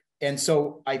 And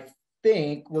so I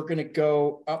think we're going to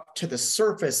go up to the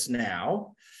surface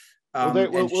now.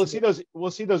 We'll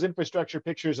see those infrastructure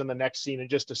pictures in the next scene in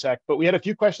just a sec. But we had a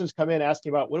few questions come in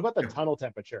asking about, what about the tunnel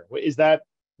temperature? Is that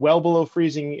well below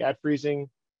freezing, at freezing?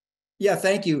 Yeah,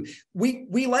 thank you.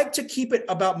 We like to keep it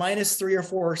about -3 or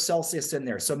 4 Celsius in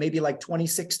there. So maybe like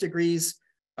 26 degrees,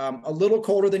 a little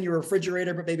colder than your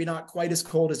refrigerator, but maybe not quite as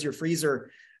cold as your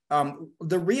freezer.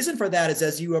 The reason for that is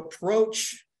as you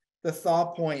approach the thaw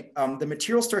point, the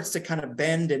material starts to kind of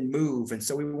bend and move. And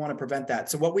so we want to prevent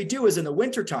that. So what we do is in the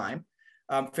wintertime,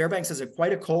 Fairbanks has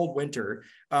quite a cold winter.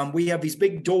 We have these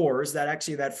big doors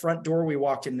that front door we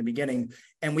walked in the beginning,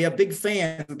 and we have big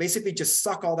fans who basically just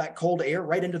suck all that cold air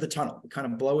right into the tunnel. We kind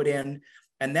of blow it in,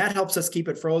 and that helps us keep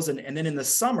it frozen. And then in the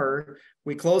summer,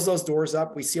 we close those doors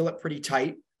up. We seal it pretty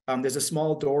tight. There's a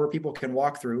small door people can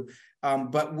walk through,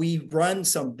 but we run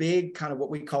some big kind of what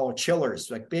we call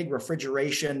chillers, like big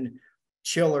refrigeration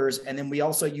chillers. And then we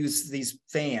also use these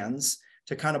fans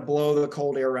to kind of blow the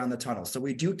cold air around the tunnel. So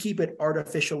we do keep it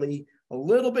artificially a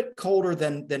little bit colder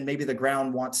than maybe the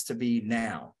ground wants to be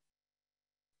now.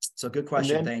 So good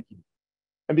question, thank you.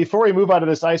 And before we move on to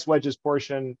this ice wedges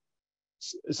portion,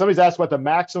 somebody's asked what the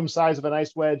maximum size of an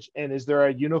ice wedge, and is there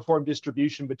a uniform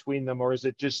distribution between them, or is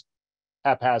it just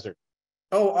haphazard?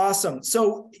 Oh, awesome.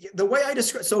 So the way I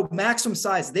describe, so maximum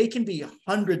size, they can be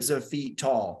hundreds of feet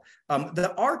tall.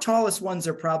 Our tallest ones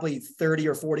are probably 30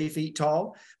 or 40 feet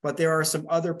tall, but there are some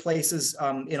other places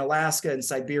in Alaska and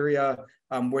Siberia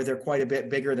where they're quite a bit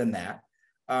bigger than that.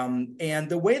 And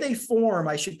the way they form,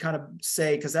 I should kind of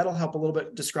say, because that'll help a little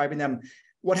bit describing them.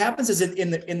 What happens is in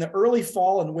the early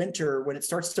fall and winter, when it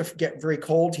starts to get very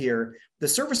cold here, the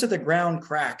surface of the ground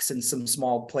cracks in some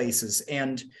small places.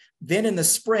 And then in the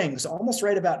springs, almost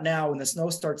right about now, when the snow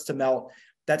starts to melt,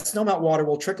 that snowmelt water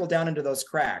will trickle down into those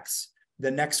cracks. The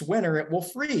next winter, it will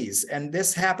freeze. And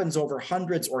this happens over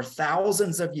hundreds or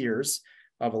thousands of years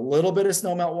of a little bit of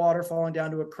snowmelt water falling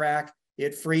down to a crack,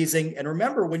 it freezing. And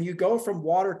remember, when you go from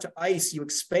water to ice, you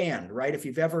expand, right? If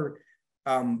you've ever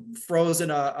frozen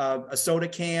a soda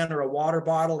can or a water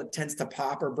bottle, it tends to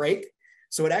pop or break.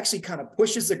 So it actually kind of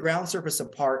pushes the ground surface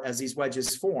apart as these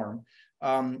wedges form.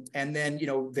 And then,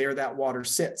 there that water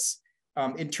sits.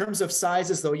 In terms of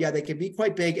sizes, though, yeah, they can be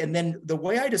quite big. And then the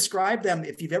way I describe them,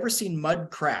 if you've ever seen mud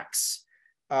cracks,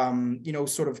 they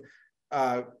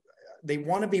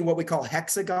want to be what we call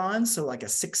hexagons. So like a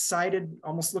six-sided,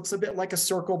 almost looks a bit like a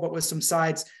circle, but with some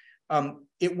sides.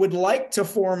 It would like to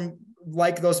form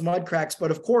like those mud cracks, but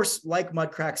of course, like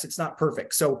mud cracks, it's not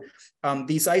perfect. So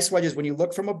these ice wedges, when you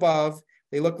look from above,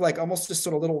 they look like almost just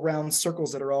sort of little round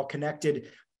circles that are all connected.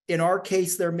 In our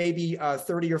case, they're maybe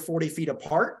 30 or 40 feet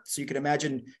apart. So you can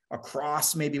imagine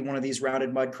across maybe one of these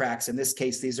rounded mud cracks. In this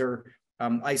case, these are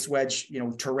ice wedge,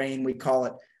 terrain, we call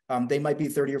it. They might be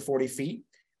 30 or 40 feet,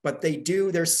 but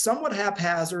they're somewhat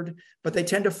haphazard, but they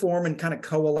tend to form and kind of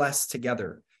coalesce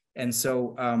together. And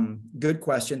so good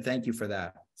question. Thank you for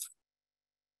that.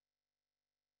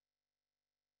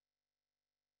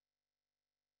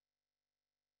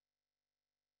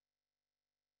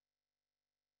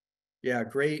 Yeah,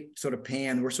 great sort of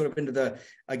pan. We're sort of into the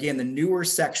newer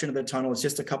section of the tunnel. It's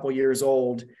just a couple years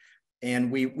old.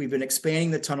 And we've been expanding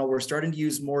the tunnel. We're starting to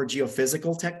use more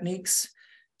geophysical techniques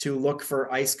to look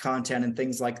for ice content and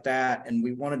things like that. And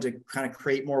we wanted to kind of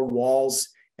create more walls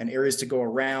and areas to go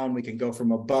around. We can go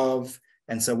from above.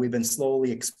 And so we've been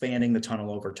slowly expanding the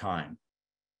tunnel over time.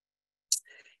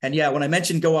 And yeah, when I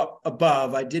mentioned go up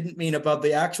above, I didn't mean above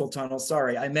the actual tunnel.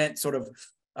 Sorry, I meant sort of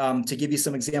to give you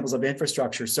some examples of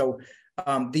infrastructure. So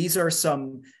these are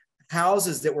some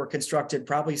houses that were constructed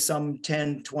probably some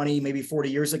 10, 20, maybe 40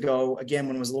 years ago, again,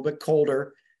 when it was a little bit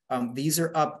colder. These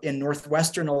are up in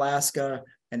northwestern Alaska,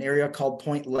 an area called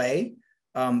Point Lay.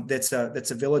 That's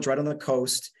a village right on the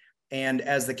coast. And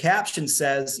as the caption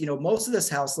says, most of this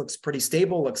house looks pretty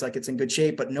stable, looks like it's in good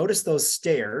shape, but notice those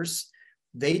stairs.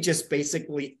 They just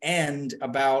basically end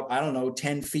about,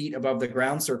 10 feet above the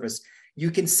ground surface. You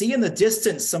can see in the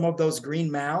distance some of those green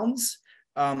mounds.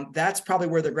 That's probably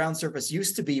where the ground surface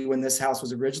used to be when this house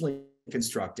was originally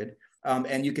constructed.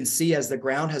 And you can see as the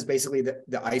ground has basically,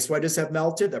 the ice wedges have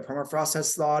melted, the permafrost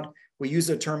has thawed. We use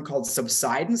a term called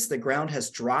subsidence. The ground has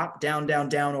dropped down, down,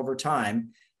 down over time.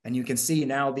 And you can see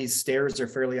now these stairs are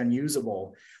fairly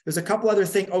unusable. There's a couple other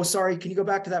things. Oh, sorry. Can you go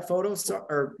back to that photo?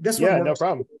 Or this one? Yeah, no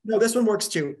problem. No, this one works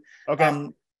too. Okay.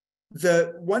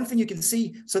 The one thing you can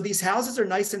see, so these houses are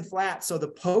nice and flat. So the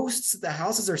posts the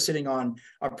houses are sitting on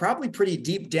are probably pretty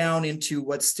deep down into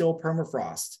what's still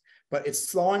permafrost, but it's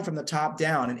slowing from the top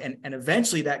down. And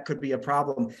eventually that could be a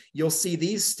problem. You'll see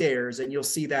these stairs and you'll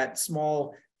see that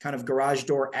small kind of garage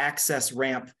door access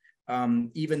ramp.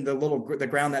 Even the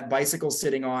ground that bicycle's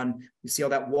sitting on, you see all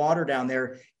that water down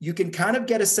there. You can kind of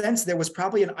get a sense there was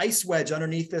probably an ice wedge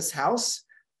underneath this house.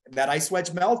 That ice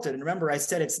wedge melted. And remember, I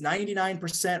said it's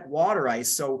 99% water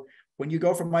ice. So when you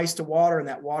go from ice to water and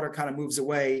that water kind of moves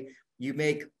away, you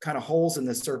make kind of holes in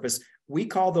the surface. We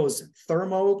call those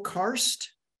thermokarst.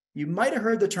 You might have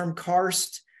heard the term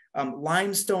karst,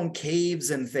 limestone caves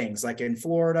and things like in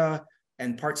Florida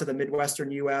and parts of the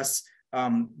Midwestern US.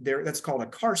 That's called a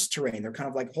karst terrain. They're kind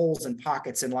of like holes and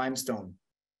pockets in limestone.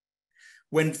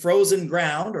 When frozen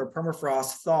ground or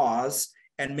permafrost thaws,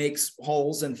 and makes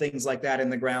holes and things like that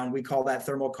in the ground. We call that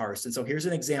thermokarst. And so here's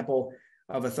an example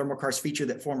of a thermokarst feature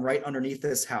that formed right underneath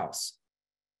this house.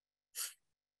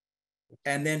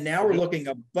 And then now we're looking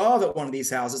above at one of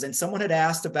these houses, and someone had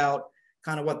asked about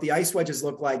kind of what the ice wedges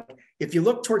look like. If you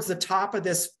look towards the top of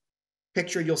this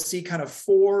picture, you'll see kind of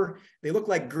four, they look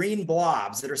like green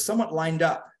blobs that are somewhat lined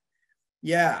up.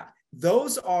 Yeah,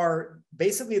 those are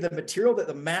basically the material, that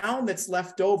the mound that's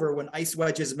left over when ice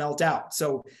wedges melt out.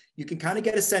 So you can kind of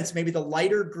get a sense, maybe the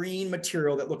lighter green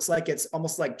material that looks like it's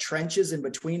almost like trenches in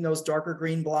between those darker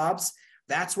green blobs.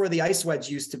 That's where the ice wedge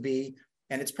used to be.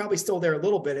 And it's probably still there a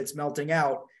little bit, it's melting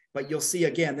out. But you'll see,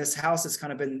 again, this house has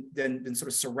kind of been sort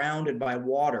of surrounded by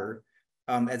water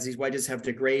as these wedges have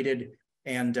degraded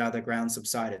and the ground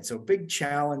subsided. So big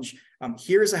challenge.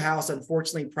 Here's a house,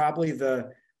 unfortunately, probably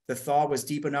the thaw was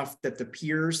deep enough that the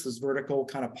piers, those vertical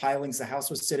kind of pilings the house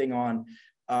was sitting on,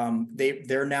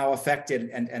 they're now affected.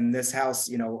 And this house,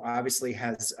 you know, obviously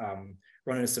has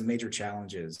run into some major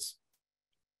challenges.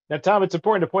 Now, Tom, it's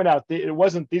important to point out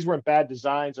these weren't bad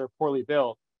designs or poorly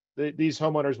built. These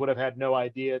homeowners would have had no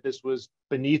idea this was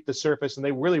beneath the surface, and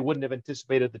they really wouldn't have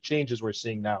anticipated the changes we're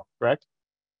seeing now, correct?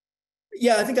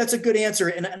 Yeah, I think that's a good answer.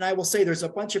 And I will say there's a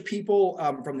bunch of people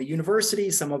from the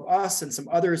university, some of us and some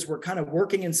others were kind of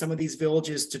working in some of these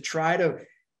villages to try to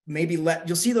maybe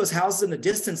you'll see those houses in the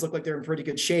distance look like they're in pretty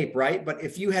good shape, right? But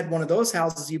if you had one of those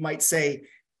houses, you might say,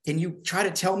 can you try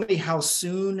to tell me how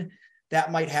soon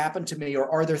that might happen to me?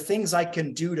 Or are there things I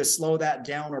can do to slow that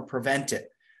down or prevent it?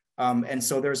 And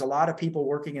so there's a lot of people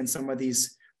working in some of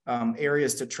these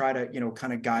areas to try to, you know,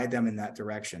 kind of guide them in that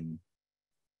direction.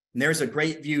 And there's a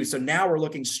great view. So now we're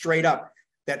looking straight up.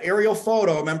 That aerial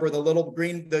photo, remember the little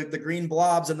green, the green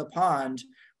blobs in the pond,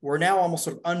 we're now almost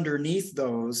sort of underneath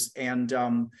those. And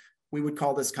we would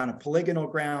call this kind of polygonal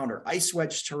ground or ice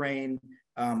wedge terrain.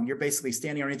 You're basically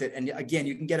standing underneath it. And again,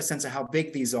 you can get a sense of how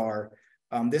big these are.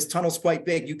 This tunnel's quite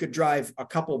big. You could drive a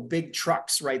couple big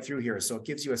trucks right through here. So it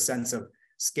gives you a sense of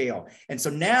scale. And so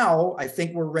now I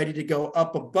think we're ready to go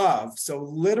up above. So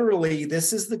literally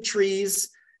this is the trees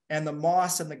and the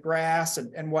moss and the grass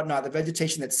and whatnot, the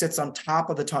vegetation that sits on top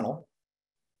of the tunnel.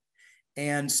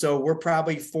 And so we're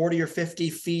probably 40 or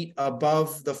 50 feet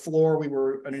above the floor we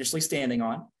were initially standing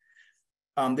on.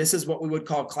 This is what we would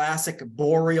call classic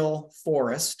boreal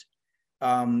forest.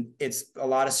 It's a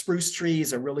lot of spruce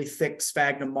trees, a really thick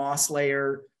sphagnum moss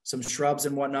layer, some shrubs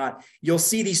and whatnot. You'll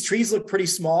see these trees look pretty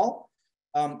small.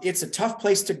 It's a tough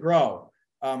place to grow.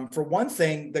 For one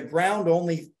thing, the ground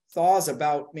only thaws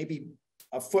about maybe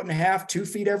 1.5 feet, 2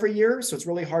 feet every year. So it's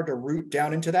really hard to root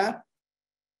down into that.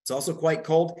 It's also quite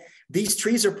cold. These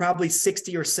trees are probably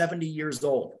 60 or 70 years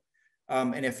old.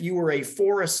 And if you were a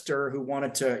forester who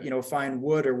wanted to, you know, find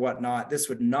wood or whatnot, this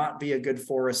would not be a good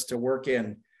forest to work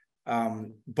in.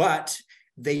 But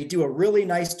they do a really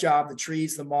nice job, the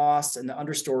trees, the moss, and the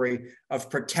understory, of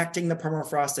protecting the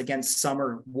permafrost against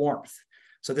summer warmth.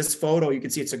 So this photo, you can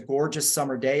see it's a gorgeous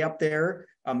summer day up there.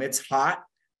 It's hot.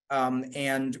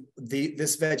 And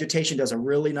this vegetation does a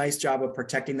really nice job of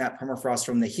protecting that permafrost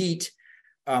from the heat.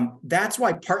 That's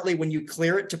why partly when you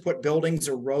clear it to put buildings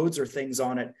or roads or things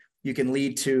on it, you can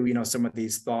lead to, you know, some of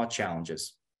these thaw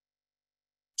challenges.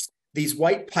 These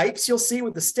white pipes you'll see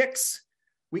with the sticks,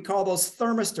 we call those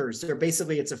thermistors. They're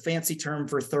basically, it's a fancy term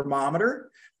for thermometer.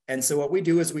 And so what we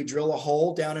do is we drill a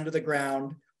hole down into the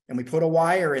ground and we put a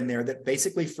wire in there that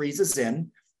basically freezes in,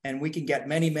 and we can get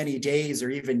many, many days or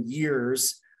even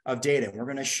years of data. We're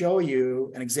going to show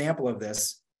you an example of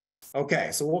this. Okay,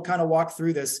 so we'll kind of walk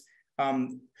through this.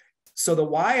 So the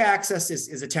y-axis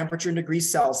is a temperature in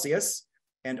degrees Celsius,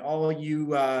 and all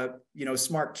you you know,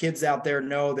 smart kids out there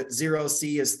know that 0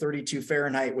 C is 32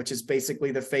 Fahrenheit, which is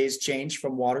basically the phase change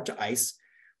from water to ice.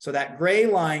 So that gray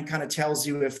line kind of tells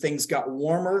you if things got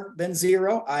warmer than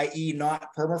 0, i.e.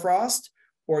 not permafrost,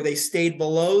 or they stayed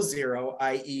below 0,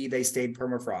 i.e. they stayed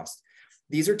permafrost.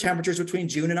 These are temperatures between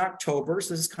June and October.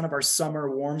 So this is kind of our summer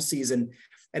warm season.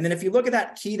 And then if you look at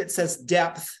that key that says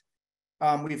depth,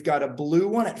 we've got a blue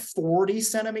one at 40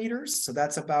 centimeters. So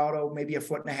that's about maybe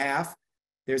 1.5 feet.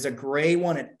 There's a gray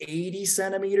one at 80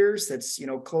 centimeters. That's, you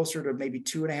know, closer to maybe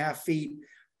 2.5 feet.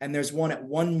 And there's one at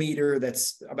 1 meter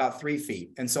that's about 3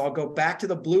 feet. And so I'll go back to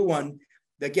the blue one.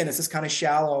 Again, this is kind of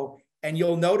shallow. And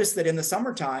you'll notice that in the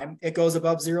summertime, it goes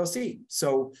above 0 C.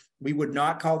 So we would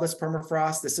not call this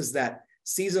permafrost. This is that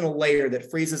seasonal layer that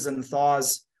freezes and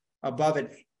thaws above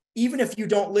it. Even if you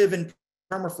don't live in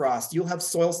permafrost, you'll have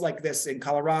soils like this in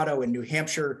Colorado and New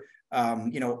Hampshire,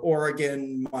 you know,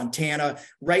 Oregon, Montana.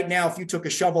 Right now, if you took a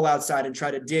shovel outside and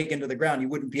tried to dig into the ground, you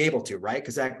wouldn't be able to, right?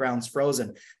 Because that ground's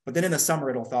frozen. But then in the summer,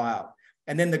 it'll thaw out.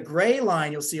 And then the gray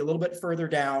line, you'll see a little bit further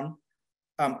down.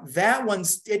 That one,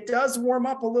 it does warm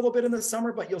up a little bit in the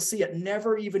summer, but you'll see it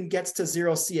never even gets to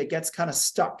 0C. It gets kind of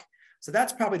stuck. So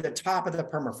that's probably the top of the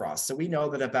permafrost. So we know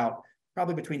that about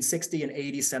probably between 60 and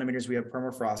 80 centimeters, we have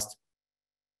permafrost.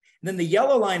 And then the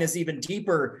yellow line is even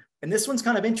deeper. And this one's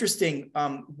kind of interesting.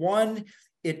 One,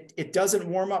 it doesn't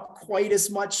warm up quite as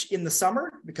much in the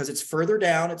summer because it's further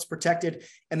down, it's protected.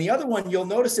 And the other one, you'll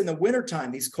notice in the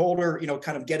wintertime, these colder,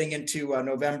 kind of getting into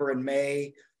November and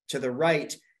May to the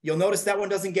right, you'll notice that one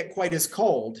doesn't get quite as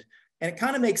cold. And it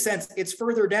kind of makes sense. It's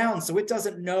further down, so it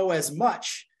doesn't know as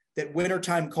much that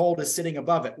wintertime cold is sitting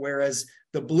above it. Whereas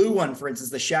the blue one, for instance,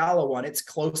 the shallow one, it's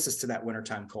closest to that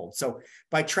wintertime cold. So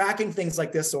by tracking things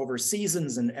like this over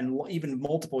seasons and even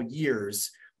multiple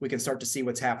years, we can start to see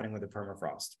what's happening with the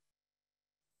permafrost.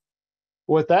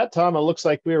 With that, Tom, it looks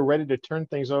like we are ready to turn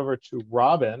things over to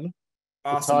Robyn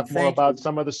to talk more about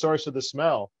some of the source of the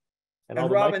smell. And all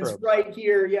the Robyn's microbes. right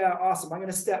here. Yeah, awesome. I'm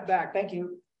going to step back. Thank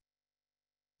you.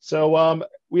 So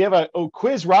we have a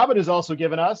quiz Robyn has also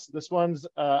given us. This one's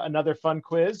another fun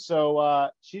quiz. So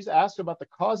she's asked about the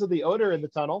cause of the odor in the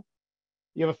tunnel.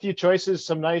 You have a few choices,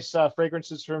 some nice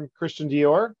fragrances from Christian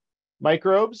Dior,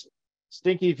 microbes,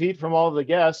 stinky feet from all of the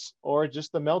guests, or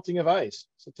just the melting of ice.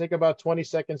 So take about 20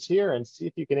 seconds here and see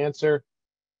if you can answer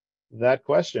that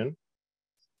question.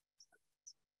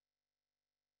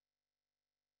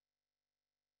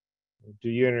 We'll do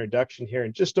your introduction here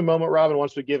in just a moment, Robyn,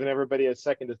 once we've given everybody a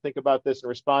second to think about this and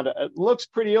respond. It looks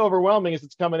pretty overwhelming as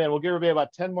it's coming in. We'll give everybody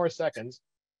about 10 more seconds.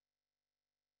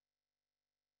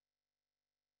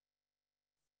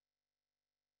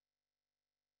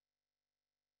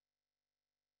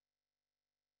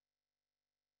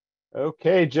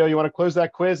 Okay, Joe, you want to close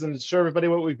that quiz and show everybody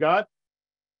what we've got?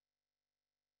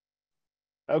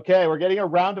 Okay, we're getting a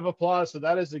round of applause, so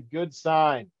that is a good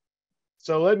sign.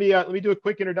 So let me do a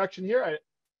quick introduction here.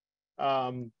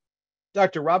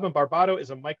 Dr. Robyn Barbato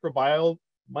is a microbial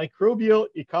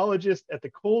ecologist at the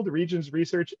Cold Regions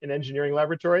Research and Engineering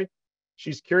Laboratory.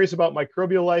 She's curious about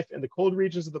microbial life in the cold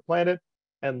regions of the planet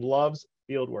and loves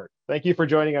fieldwork. Thank you for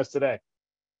joining us today.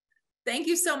 Thank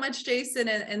you so much, Jason,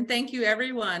 and thank you,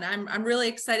 everyone. I'm really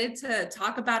excited to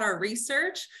talk about our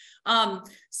research.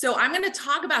 So I'm going to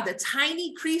talk about the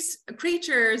tiny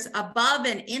creatures above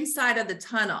and inside of the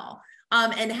tunnel,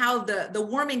 and how the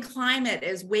warming climate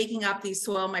is waking up these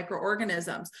soil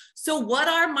microorganisms. So what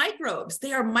are microbes?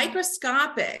 They are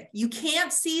microscopic. You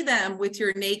can't see them with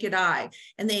your naked eye,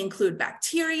 and they include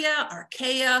bacteria,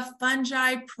 archaea,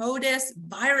 fungi, protists,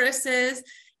 viruses,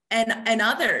 and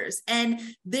others. And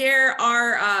there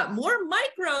are more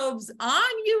microbes on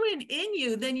you and in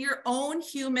you than your own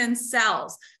human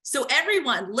cells. So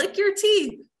everyone, lick your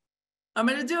teeth. I'm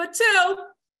going to do it too.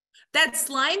 That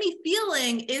slimy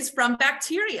feeling is from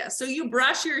bacteria. So you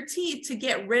brush your teeth to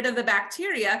get rid of the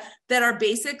bacteria that are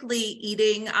basically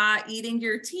eating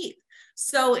your teeth.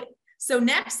 So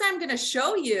next, I'm going to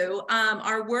show you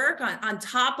our work on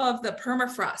top of the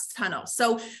permafrost tunnel.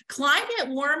 So climate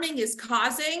warming is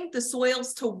causing the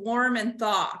soils to warm and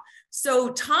thaw. So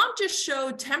Tom just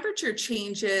showed temperature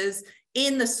changes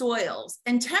in the soils,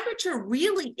 and temperature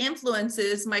really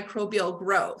influences microbial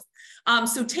growth.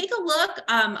 So take a look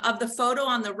of the photo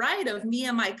on the right of me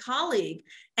and my colleague,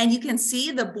 and you can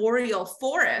see the boreal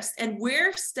forest, and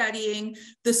we're studying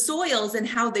the soils and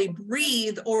how they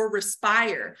breathe or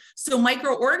respire. So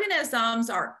microorganisms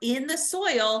are in the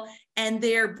soil and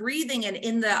they're breathing, and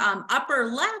in the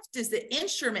upper left is the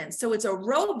instrument. So it's a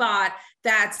robot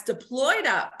that's deployed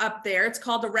up there. It's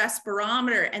called a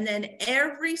respirometer, and then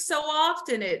every so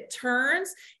often it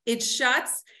turns, it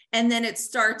shuts, and then it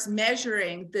starts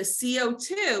measuring the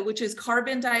CO2, which is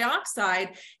carbon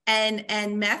dioxide,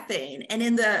 and methane. And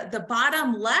in the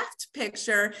bottom left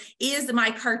picture is my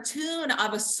cartoon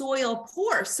of a soil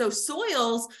pore. So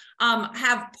soils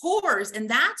have pores, and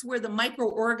that's where the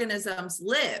microorganisms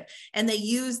live. And they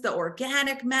use the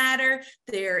organic matter,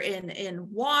 they're in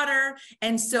water.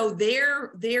 And so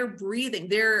they're breathing,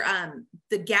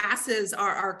 the gases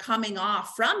are coming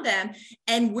off from them.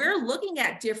 And we're looking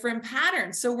at different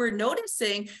patterns. So we're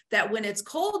noticing that when it's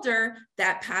colder,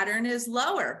 that pattern is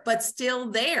lower, but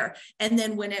still there. And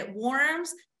then when it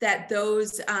warms, that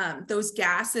those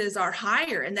gases are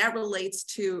higher, and that relates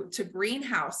to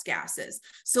greenhouse gases.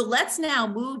 So let's now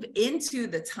move into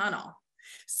the tunnel.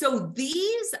 So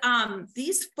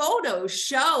these photos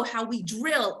show how we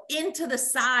drill into the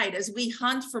side as we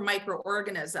hunt for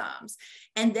microorganisms.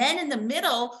 And then in the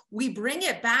middle, we bring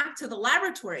it back to the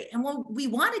laboratory, and we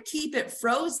want to keep it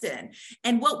frozen.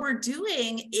 And what we're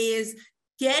doing is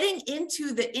getting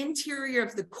into the interior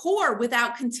of the core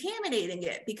without contaminating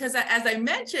it. Because as I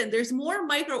mentioned, there's more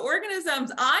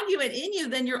microorganisms on you and in you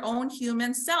than your own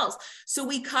human cells. So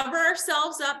we cover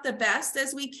ourselves up the best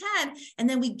as we can, and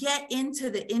then we get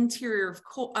into the interior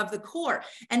of the core.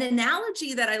 An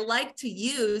analogy that I like to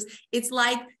use, it's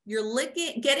like you're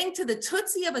getting to the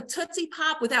Tootsie of a Tootsie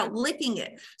Pop without licking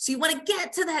it. So you want to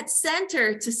get to that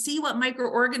center to see what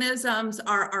microorganisms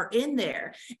are in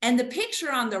there. And the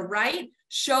picture on the right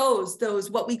shows those,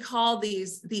 what we call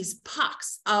these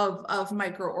pucks of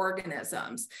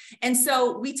microorganisms. And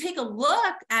so we take a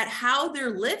look at how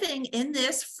they're living in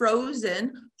this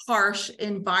frozen, harsh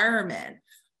environment.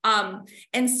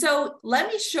 And so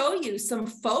let me show you some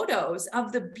photos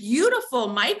of the beautiful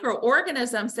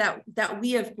microorganisms that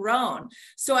we have grown.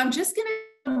 So I'm just going to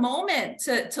take a moment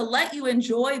to let you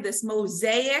enjoy this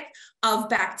mosaic of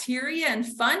bacteria and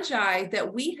fungi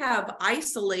that we have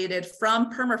isolated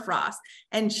from permafrost.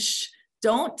 And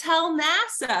don't tell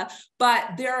NASA,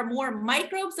 but there are more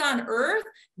microbes on Earth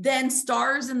than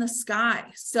stars in the sky.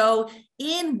 So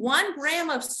in 1 gram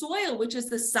of soil, which is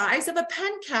the size of a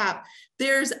pen cap,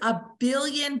 there's 1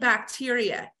 billion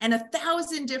bacteria and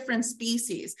 1,000 different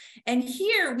species. And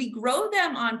here we grow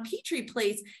them on Petri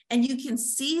plates, and you can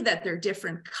see that they're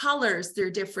different colors,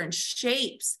 they're different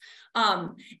shapes.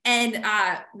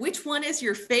 Which one is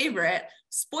your favorite?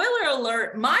 Spoiler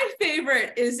alert, my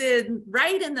favorite is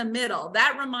right in the middle.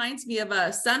 That reminds me of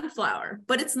a sunflower,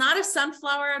 but it's not a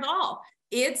sunflower at all.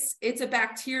 It's a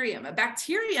bacterium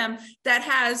that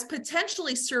has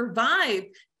potentially survived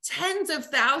tens of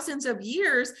thousands of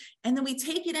years. And then we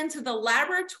take it into the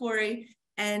laboratory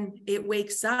and it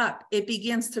wakes up, it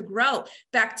begins to grow.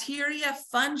 Bacteria,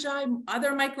 fungi,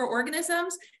 other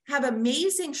microorganisms have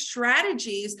amazing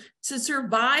strategies to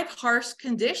survive harsh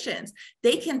conditions.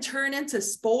 They can turn into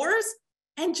spores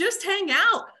and just hang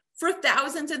out for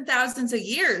thousands and thousands of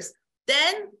years.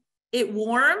 Then it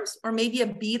warms, or maybe a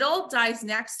beetle dies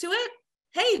next to it.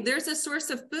 Hey, there's a source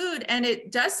of food, and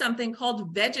it does something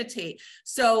called vegetate.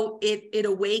 So it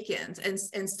awakens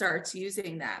and starts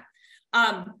using that.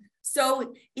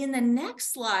 So in the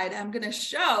next slide, I'm going to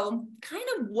show kind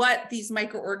of what these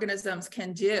microorganisms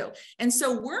can do. And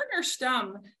so Werner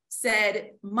Stumm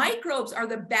said, microbes are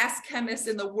the best chemists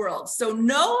in the world. So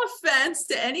no offense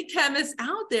to any chemists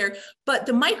out there, but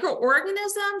the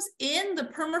microorganisms in the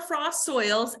permafrost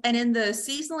soils and in the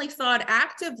seasonally thawed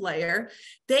active layer,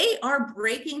 they are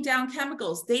breaking down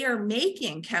chemicals. They are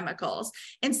making chemicals.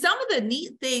 And some of the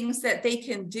neat things that they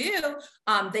can do,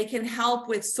 they can help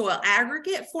with soil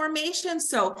aggregate formation.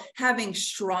 So having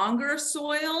stronger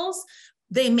soils,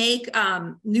 they make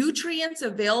nutrients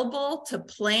available to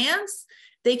plants.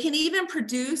 They can even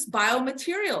produce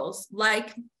biomaterials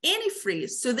like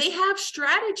antifreeze. So they have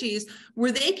strategies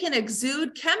where they can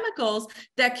exude chemicals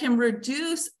that can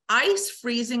reduce ice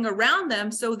freezing around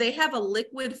them. So they have a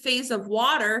liquid phase of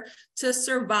water to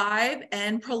survive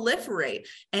and proliferate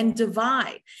and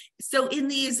divide. So in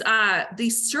these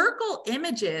circle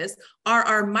images are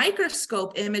our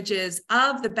microscope images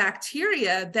of the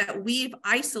bacteria that we've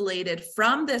isolated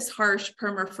from this harsh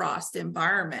permafrost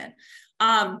environment.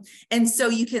 And so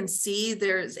you can see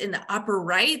there's in the upper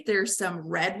right, there's some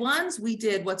red ones. We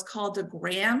did what's called a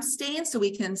gram stain. So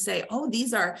we can say, oh,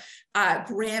 these are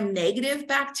gram negative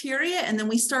bacteria. And then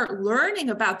we start learning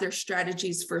about their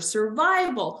strategies for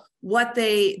survival, what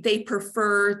they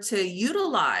prefer to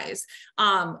utilize,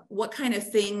 what kind of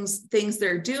things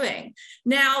they're doing.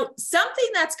 Now, something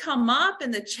that's come up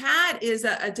in the chat is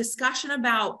a discussion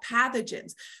about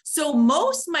pathogens. So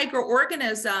most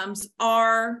microorganisms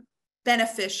are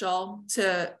beneficial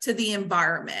to the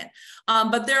environment.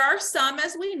 But there are some,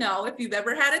 as we know, if you've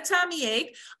ever had a tummy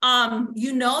ache,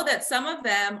 you know that some of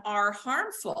them are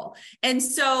harmful. And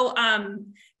so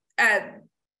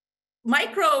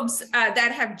microbes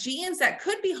that have genes that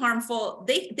could be harmful,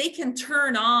 they can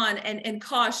turn on and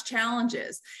cause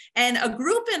challenges. And a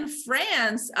group in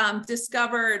France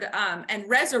discovered and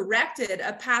resurrected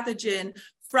a pathogen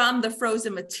from the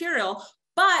frozen material.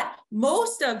 But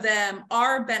most of them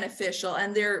are beneficial,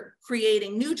 and they're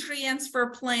creating nutrients for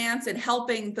plants and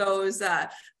helping those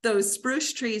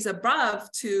spruce trees above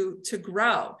to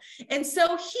grow. And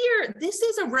so here, this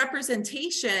is a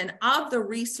representation of the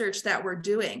research that we're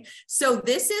doing. So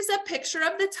this is a picture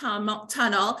of the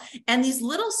tunnel, and these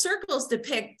little circles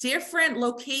depict different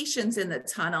locations in the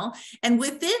tunnel. And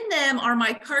within them are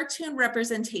my cartoon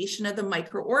representation of the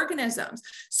microorganisms.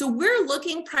 So we're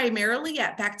looking primarily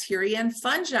at bacteria and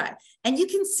fungi. And you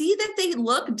can see that they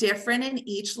look different in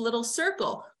each little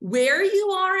circle. Where you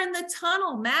are in the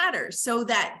tunnel matters. So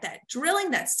that drilling,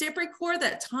 that cypric core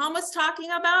that Tom was talking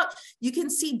about, you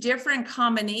can see different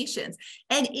combinations.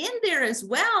 And in there as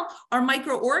well are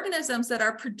microorganisms that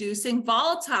are producing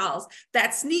volatiles,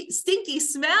 that stinky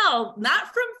smell,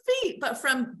 not from feet, but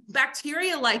from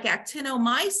bacteria like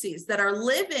actinomyces that are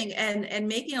living and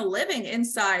making a living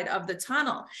inside of the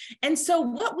tunnel. And so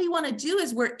what we want to do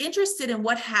is we're interested in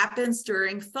what happens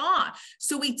during thaw.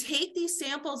 So we take these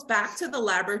samples back to the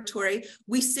laboratory,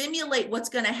 we simulate what's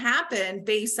going to happen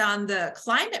based on the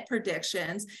climate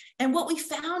predictions. And what we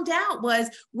found out was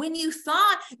when you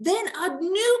thaw, then a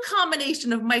new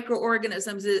combination of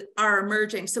microorganisms are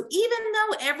emerging. So even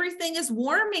though everything is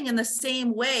warming in the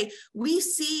same way, we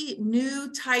see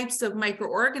new types of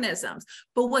microorganisms.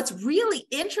 But what's really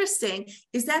interesting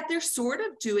is that they're sort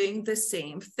of doing the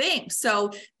same thing.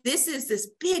 So this is this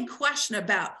big question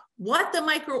about what the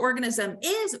microorganism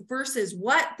is versus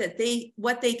what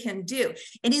they can do.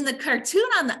 And in the cartoon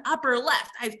on the upper left,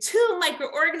 I have two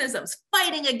microorganisms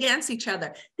fighting against each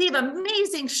other. They have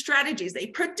amazing strategies. They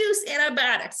produce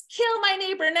antibiotics, kill my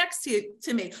neighbor next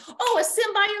to me. Oh, a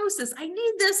symbiosis. I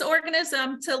need this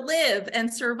organism to live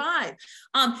and survive.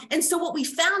 And so what we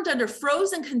found under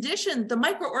frozen condition, the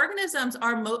microorganisms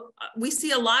we see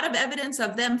a lot of evidence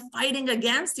of them fighting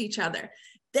against each other.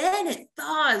 Then it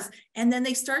thaws, and then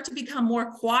they start to become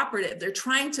more cooperative. They're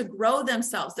trying to grow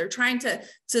themselves. They're trying to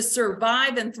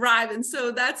survive and thrive. And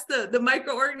so that's the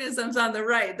microorganisms on the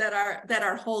right that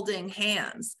are holding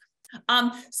hands.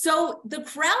 So the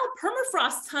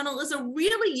Permafrost tunnel is a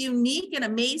really unique and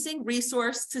amazing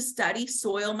resource to study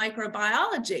soil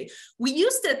microbiology. We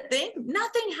used to think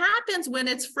nothing happens when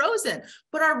it's frozen,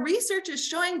 but our research is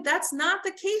showing that's not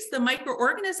the case. The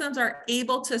microorganisms are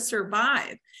able to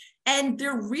survive. And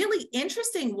they're really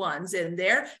interesting ones in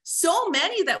there, so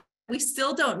many that we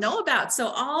still don't know about. So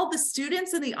all the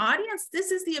students in the audience,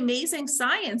 this is the amazing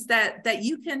science that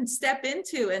you can step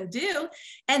into and do,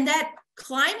 and that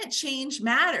climate change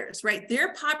matters, right?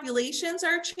 Their populations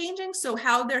are changing, so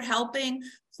how they're helping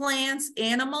plants,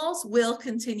 animals will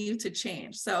continue to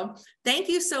change. So thank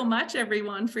you so much,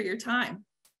 everyone, for your time.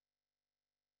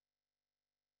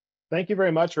 Thank you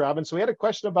very much, Robyn. So we had a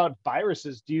question about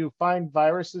viruses. Do you find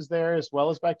viruses there as well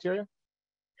as bacteria?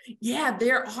 Yeah,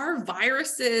 there are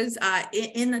viruses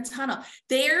in the tunnel.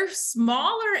 They're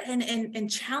smaller and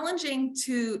challenging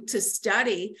to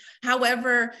study.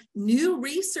 However, new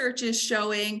research is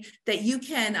showing that you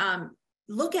can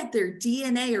look at their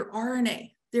DNA or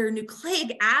RNA, their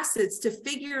nucleic acids, to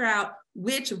figure out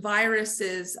which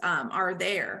viruses are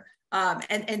there.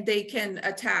 And they can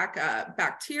attack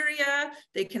bacteria,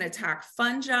 they can attack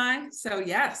fungi. So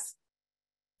yes.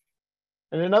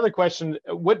 And another question,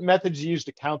 what methods do you use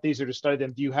to count these or to study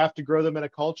them? Do you have to grow them in a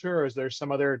culture, or is there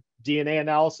some other DNA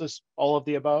analysis, all of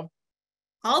the above?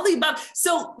 All the above.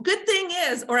 So good thing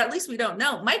is, or at least we don't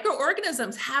know,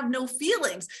 microorganisms have no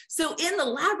feelings. So in the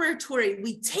laboratory,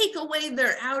 we take away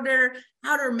their outer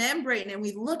membrane and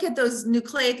we look at those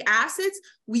nucleic acids.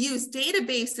 We use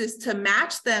databases to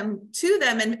match them to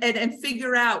them and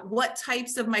figure out what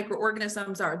types of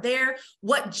microorganisms are there,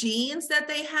 what genes that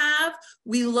they have.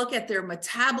 We look at their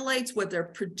metabolites, what they're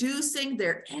producing,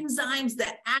 their enzymes,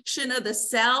 the action of the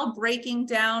cell breaking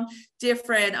down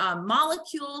different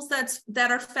molecules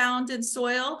that are found in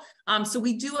soil. So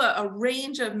we do a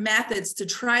range of methods to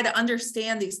try to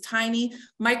understand these tiny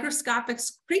microscopic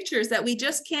creatures that we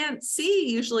just can't see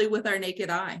usually with our naked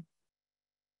eye.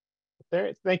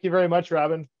 Thank you very much,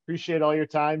 Robyn. Appreciate all your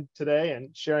time today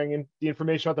and sharing the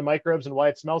information about the microbes and why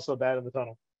it smells so bad in the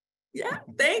tunnel. Yeah,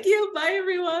 thank you. Bye,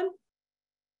 everyone.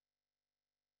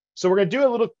 So we're going to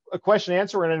do a question and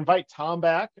answer. We're going to invite Tom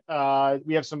back.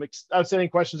 We have some outstanding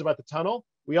questions about the tunnel.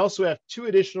 We also have two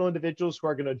additional individuals who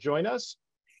are going to join us.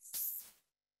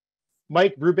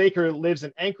 Mike Brubaker lives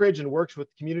in Anchorage and works with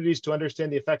communities to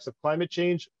understand the effects of climate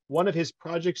change. One of his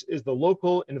projects is the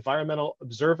Local Environmental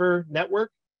Observer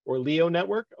Network, or LEO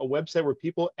Network, a website where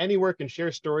people anywhere can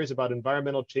share stories about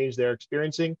environmental change they're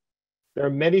experiencing. There are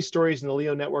many stories in the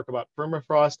LEO Network about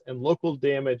permafrost and local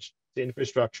damage to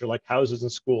infrastructure like houses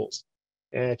and schools.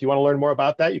 And if you want to learn more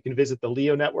about that, you can visit the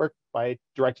LEO Network by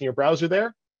directing your browser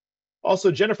there.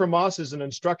 Also, Jennifer Moss is an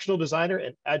instructional designer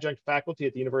and adjunct faculty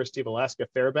at the University of Alaska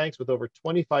Fairbanks with over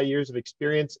 25 years of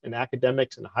experience in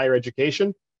academics and higher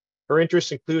education. Her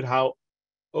interests include how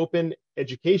open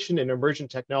education and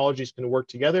emergent technologies can work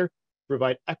together to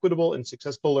provide equitable and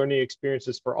successful learning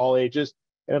experiences for all ages.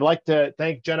 And I'd like to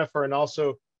thank Jennifer and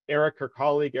also Eric, her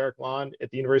colleague, Eric Lond at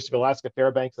the University of Alaska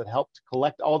Fairbanks, that helped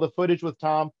collect all the footage with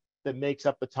Tom that makes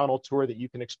up the tunnel tour that you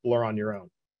can explore on your own.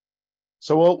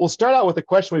 So we'll start out with a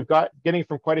question we've got getting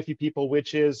from quite a few people,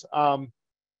 which is,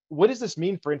 what does this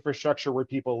mean for infrastructure where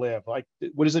people live? Like,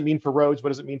 what does it mean for roads? What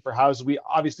does it mean for houses? We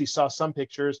obviously saw some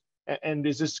pictures, and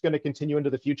is this going to continue into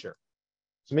the future?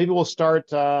 So maybe we'll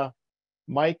start,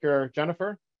 Mike or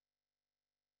Jennifer,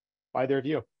 either of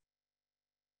you.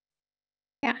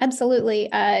 Yeah, absolutely.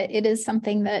 It is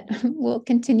something that will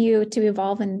continue to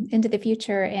evolve into the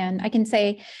future. And I can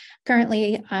say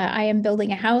currently I am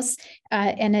building a house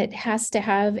and it has to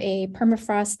have a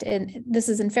permafrost, and this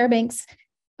is in Fairbanks.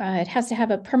 It has to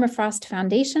have a permafrost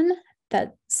foundation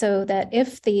so that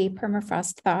if the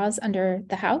permafrost thaws under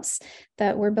the house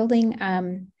that we're building,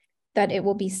 that it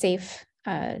will be safe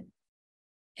and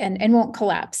won't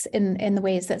collapse in the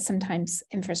ways that sometimes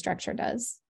infrastructure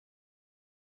does.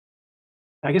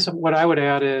 I guess what I would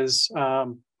add is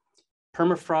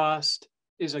permafrost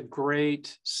is a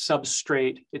great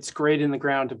substrate. It's great in the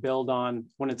ground to build on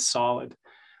when it's solid.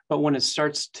 But when it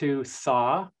starts to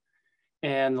thaw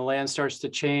and the land starts to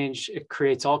change, it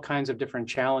creates all kinds of different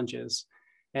challenges.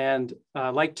 And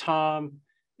like Tom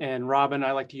and Robyn,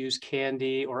 I like to use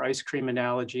candy or ice cream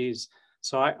analogies.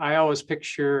 So I always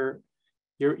picture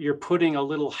you're putting a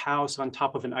little house on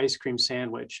top of an ice cream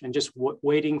sandwich and just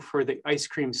waiting for the ice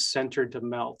cream center to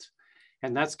melt.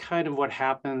 And that's kind of what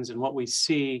happens and what we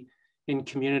see in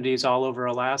communities all over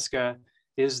Alaska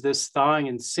is this thawing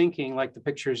and sinking like the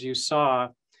pictures you saw,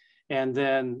 and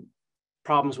then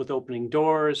problems with opening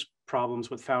doors, problems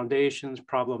with foundations,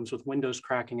 problems with windows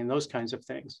cracking, and those kinds of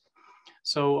things.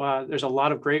 So there's a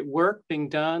lot of great work being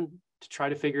done to try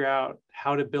to figure out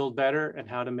how to build better and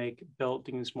how to make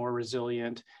buildings more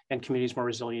resilient and communities more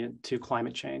resilient to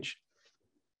climate change.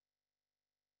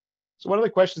 So one of the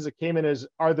questions that came in is,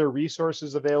 are there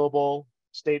resources available,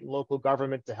 state and local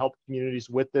government, to help communities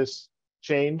with this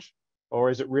change?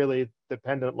 Or is it really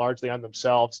dependent largely on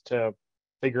themselves to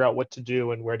figure out what to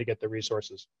do and where to get the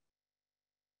resources?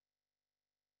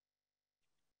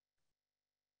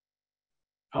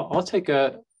 I'll take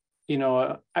a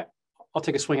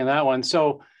swing at that one.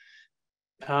 So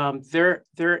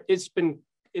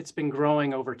it's been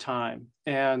growing over time.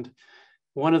 And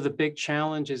one of the big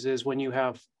challenges is when you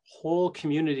have whole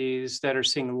communities that are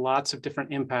seeing lots of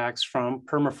different impacts from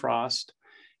permafrost,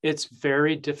 it's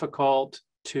very difficult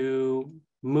to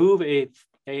move an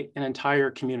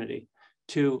entire community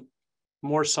to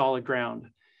more solid ground.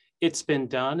 It's been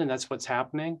done and that's what's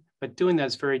happening, but doing that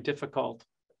is very difficult.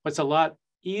 What's a lot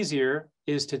easier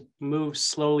is to move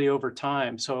slowly over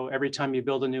time. So every time you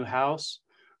build a new house,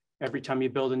 every time you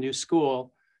build a new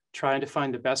school, trying to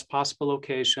find the best possible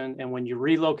location. And when you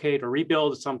relocate or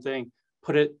rebuild something,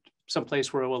 put it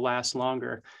someplace where it will last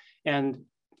longer. And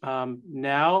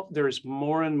now there's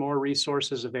more and more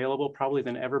resources available probably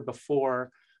than ever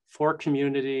before for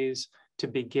communities to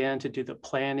begin to do the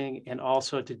planning and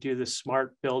also to do the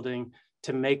smart building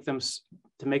to make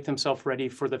themselves ready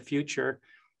for the future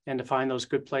and to find those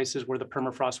good places where the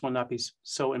permafrost will not be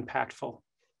so impactful.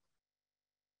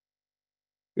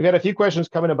 We've had a few questions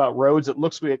coming about roads. It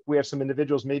looks like we have some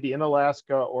individuals maybe in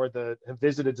Alaska or that have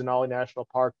visited Denali National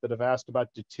Park that have asked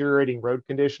about deteriorating road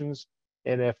conditions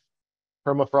and if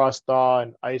permafrost thaw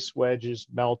and ice wedges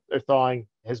thawing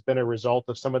has been a result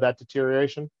of some of that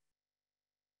deterioration.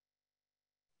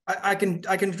 I can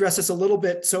address this a little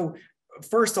bit. So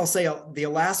first, I'll say the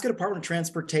Alaska Department of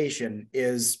Transportation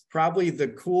is probably the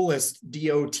coolest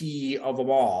DOT of them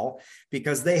all,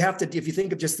 because they have to, if you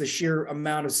think of just the sheer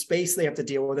amount of space they have to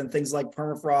deal with and things like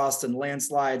permafrost and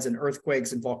landslides and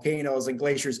earthquakes and volcanoes and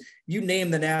glaciers, you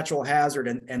name the natural hazard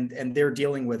and they're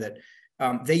dealing with it.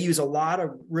 They use a lot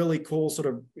of really cool sort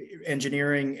of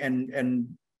engineering and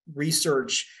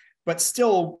research, but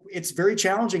still it's very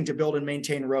challenging to build and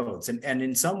maintain roads. And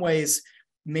in some ways,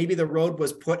 maybe the road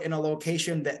was put in a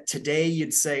location that today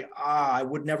you'd say, I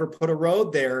would never put a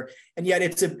road there. And yet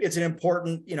it's an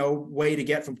important, way to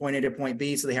get from point A to point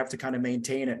B. So they have to kind of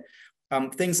maintain it.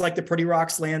 Things like the Pretty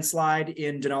Rocks landslide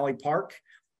in Denali Park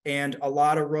and a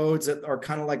lot of roads that are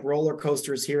kind of like roller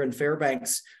coasters here in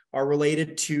Fairbanks are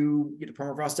related to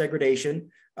permafrost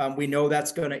degradation. We know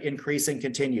that's going to increase and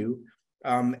continue.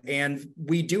 And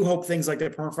we do hope things like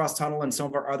the permafrost tunnel and some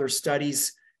of our other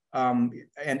studies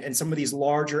and some of these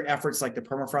larger efforts like the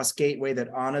Permafrost Gateway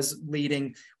that Anna's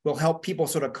leading will help people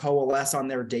sort of coalesce on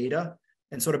their data.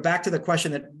 And sort of back to the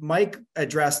question that Mike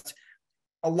addressed,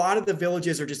 a lot of the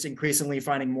villages are just increasingly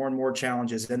finding more and more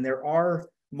challenges. And there are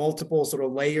multiple sort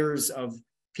of layers of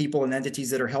people and entities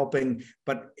that are helping.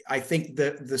 But I think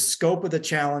the scope of the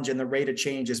challenge and the rate of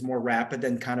change is more rapid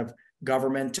than kind of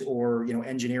government or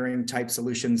engineering type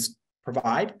solutions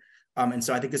provide. And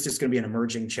so I think this is going to be an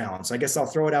emerging challenge. So I guess I'll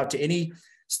throw it out to any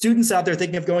students out there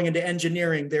thinking of going into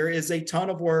engineering, there is a ton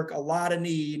of work, a lot of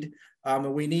need,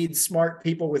 and we need smart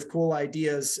people with cool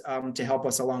ideas to help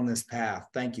us along this path.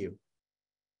 Thank you.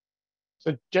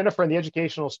 So Jennifer, in the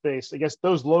educational space, I guess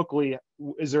those locally,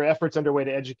 is there efforts underway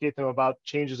to educate them about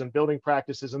changes in building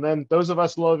practices? And then those of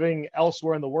us living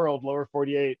elsewhere in the world, lower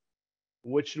 48,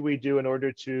 what should we do in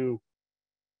order to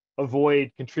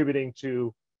avoid contributing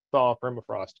to thaw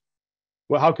permafrost?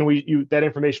 Well, how can that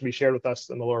information be shared with us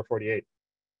in the lower 48?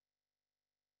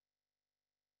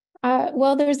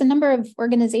 Well, there's a number of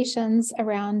organizations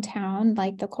around town,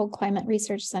 like the Cold Climate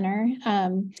Research Center,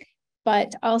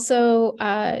 but also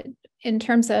in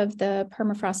terms of the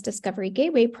Permafrost Discovery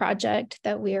Gateway project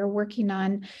that we are working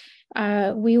on,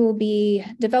 we will be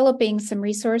developing some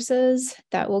resources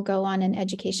that will go on an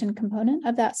education component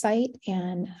of that site,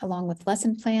 and along with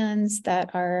lesson plans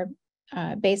that are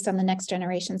based on the next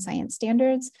generation science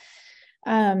standards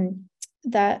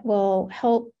that will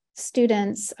help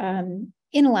students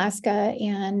in Alaska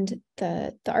and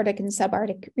the Arctic and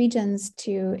subarctic regions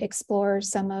to explore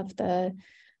some of the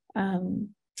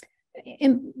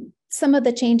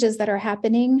changes that are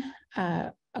happening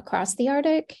across the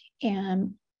Arctic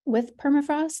and with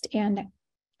permafrost, and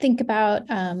think about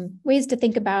ways to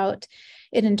think about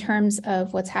it in terms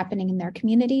of what's happening in their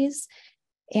communities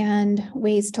and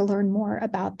ways to learn more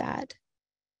about that.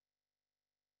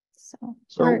 So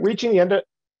we're reaching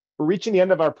the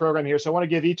end of our program here. So I want to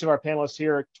give each of our panelists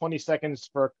here 20 seconds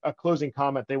for a closing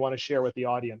comment they want to share with the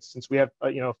audience, since we have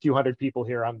a few hundred people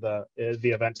here on the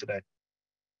event today.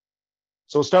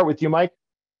 So we'll start with you, Mike.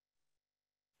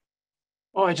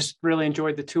 Oh, I just really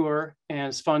enjoyed the tour, and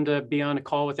it's fun to be on a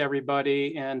call with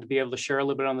everybody and to be able to share a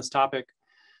little bit on this topic.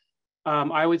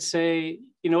 I would say,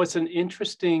 it's an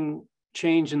interesting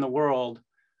change in the world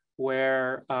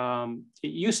where it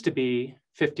used to be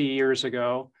 50 years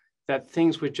ago that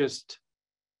things would just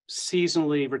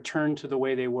seasonally return to the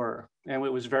way they were. And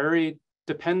it was very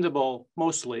dependable,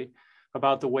 mostly,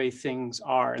 about the way things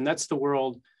are. And that's the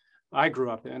world I grew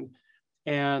up in.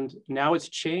 And now it's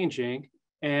changing.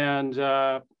 And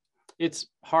it's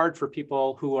hard for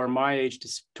people who are my age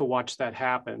to watch that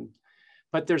happen.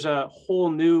 But there's a whole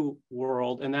new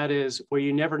world, and that is where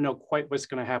you never know quite what's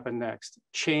going to happen next.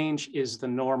 Change is the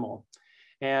normal.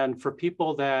 And for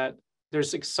people that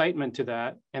there's excitement to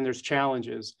that, and there's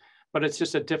challenges, but it's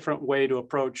just a different way to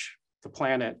approach the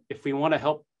planet. If we want to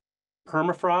help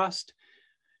permafrost,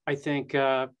 I think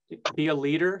be a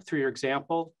leader through your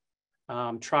example.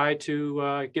 Try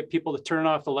to get people to turn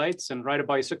off the lights and ride a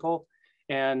bicycle,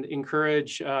 and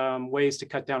encourage ways to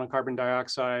cut down on carbon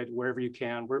dioxide wherever you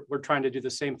can. We're trying to do the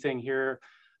same thing here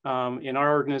in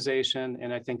our organization,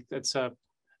 and I think that's a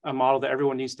model that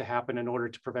everyone needs to happen in order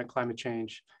to prevent climate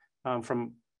change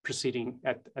from proceeding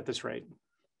at this rate.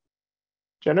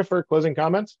 Jennifer, closing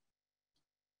comments?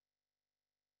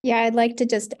 Yeah, I'd like to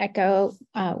just echo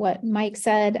what Mike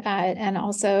said, and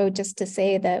also just to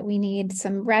say that we need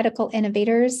some radical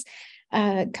innovators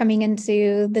coming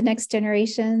into the next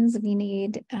generations. We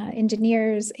need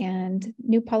engineers and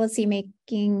new policy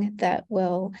making that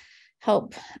will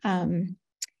help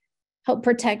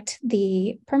protect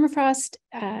the permafrost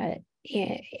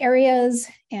areas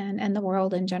and the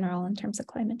world in general in terms of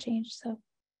climate change. So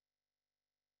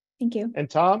thank you. And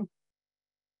Tom?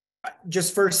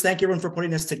 Just first, thank you everyone for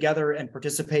putting this together and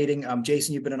participating.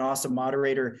 Jason, you've been an awesome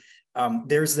moderator.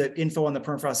 There's the info on the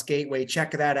Permafrost Gateway.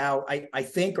 Check that out. I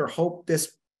think or hope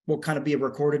this will kind of be a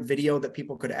recorded video that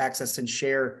people could access and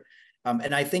share.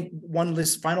 And I think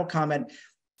this final comment,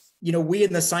 we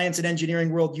in the science and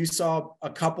engineering world, you saw a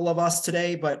couple of us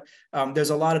today, but there's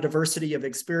a lot of diversity of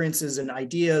experiences and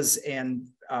ideas, and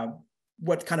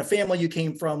what kind of family you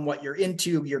came from, what you're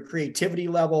into, your creativity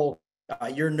level,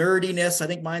 your nerdiness. I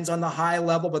think mine's on the high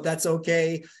level, but that's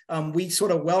okay. We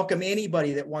sort of welcome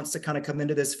anybody that wants to kind of come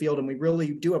into this field, and we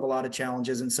really do have a lot of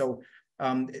challenges. And so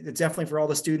it's definitely for all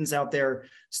the students out there,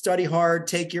 study hard,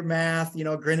 take your math,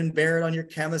 grin and bear it on your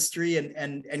chemistry,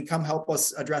 and come help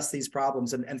us address these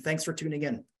problems. And thanks for tuning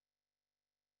in.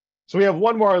 So we have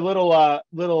one more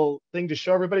little thing to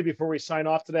show everybody before we sign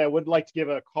off today. I would like to give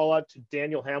a call out to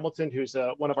Daniel Hamilton, who's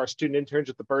one of our student interns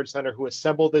at the Byrd Center, who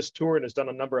assembled this tour and has done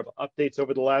a number of updates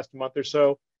over the last month or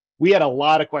so. We had a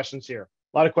lot of questions here,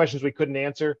 a lot of questions we couldn't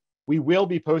answer. We will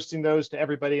be posting those to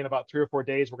everybody in about 3 or 4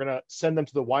 days. We're going to send them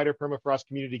to the wider permafrost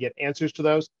community to get answers to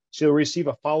those. So you'll receive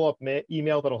a follow-up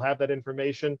email that'll have that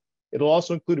information. It'll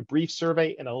also include a brief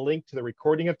survey and a link to the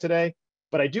recording of today.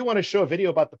 But I do want to show a video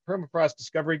about the Permafrost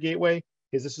Discovery Gateway,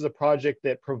 because this is a project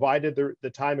that provided the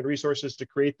time and resources to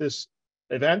create this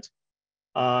event.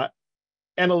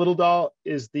 Anna Liljedahl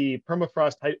is a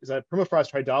permafrost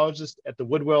hydrologist at the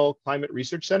Woodwell Climate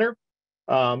Research Center.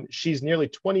 She's nearly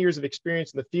 20 years of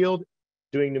experience in the field,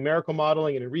 doing numerical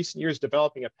modeling, and in recent years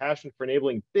developing a passion for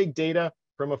enabling big data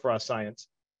permafrost science.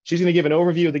 She's going to give an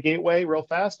overview of the Gateway real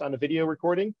fast on a video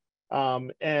recording,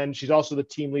 and she's also the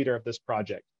team leader of this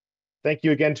project. Thank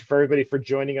you again for everybody for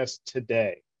joining us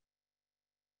today.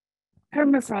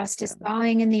 Permafrost is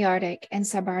thawing in the Arctic and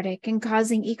subarctic and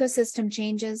causing ecosystem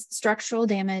changes, structural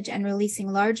damage, and releasing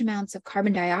large amounts of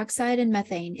carbon dioxide and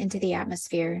methane into the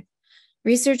atmosphere.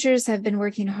 Researchers have been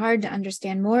working hard to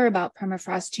understand more about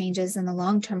permafrost changes and the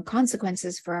long-term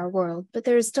consequences for our world, but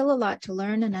there is still a lot to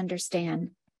learn and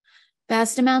understand.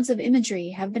 Vast amounts of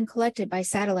imagery have been collected by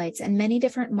satellites, and many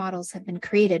different models have been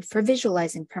created for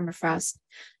visualizing permafrost.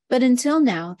 But until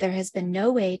now, there has been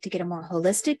no way to get a more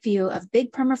holistic view of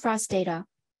big permafrost data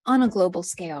on a global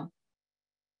scale.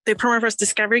 The Permafrost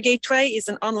Discovery Gateway is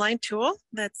an online tool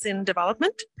that's in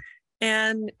development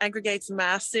and aggregates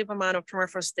massive amount of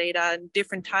permafrost data and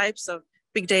different types of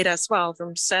big data as well,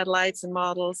 from satellites and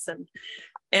models,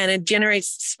 and it generates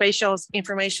spatial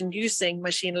information using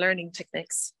machine learning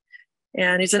techniques.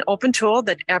 And it's an open tool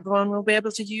that everyone will be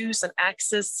able to use and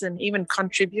access and even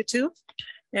contribute to.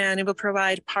 And it will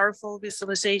provide powerful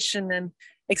visualization and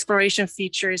exploration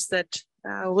features that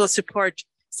will support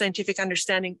scientific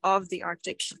understanding of the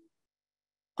Arctic.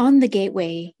 On the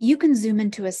Gateway, you can zoom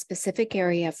into a specific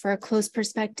area for a close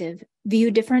perspective, view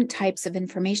different types of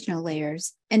informational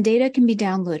layers, and data can be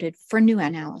downloaded for new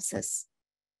analysis.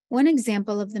 One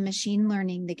example of the machine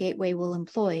learning the Gateway will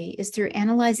employ is through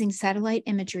analyzing satellite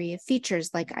imagery of features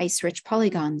like ice-rich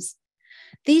polygons.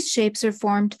 These shapes are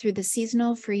formed through the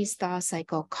seasonal freeze-thaw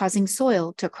cycle, causing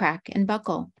soil to crack and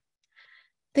buckle.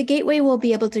 The Gateway will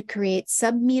be able to create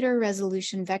sub-meter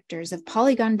resolution vectors of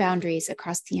polygon boundaries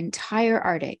across the entire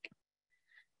Arctic.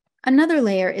 Another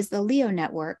layer is the LEO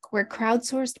network, where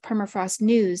crowdsourced permafrost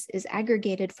news is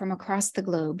aggregated from across the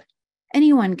globe.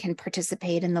 Anyone can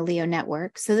participate in the LEO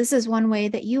network, so this is one way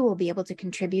that you will be able to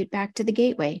contribute back to the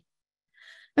Gateway.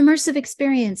 Immersive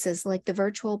experiences like the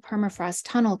virtual permafrost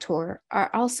tunnel tour are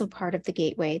also part of the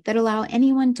Gateway that allow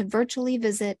anyone to virtually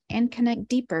visit and connect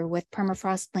deeper with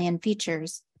permafrost land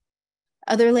features.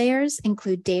 Other layers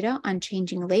include data on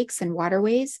changing lakes and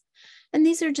waterways, and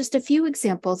these are just a few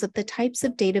examples of the types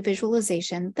of data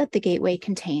visualization that the Gateway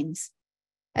contains.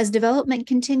 As development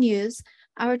continues,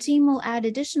 our team will add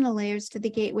additional layers to the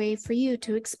Gateway for you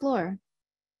to explore.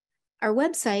 Our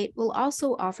website will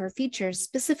also offer features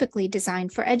specifically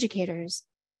designed for educators.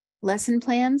 Lesson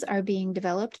plans are being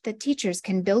developed that teachers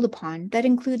can build upon that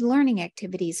include learning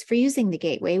activities for using the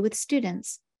Gateway with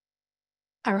students.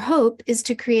 Our hope is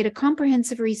to create a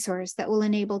comprehensive resource that will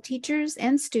enable teachers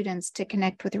and students to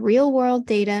connect with real-world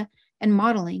data and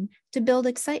modeling to build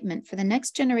excitement for the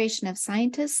next generation of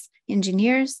scientists,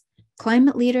 engineers,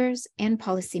 climate leaders, and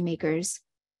policymakers.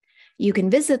 You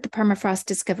can visit the Permafrost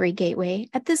Discovery Gateway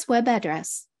at this web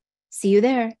address. See you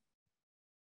there.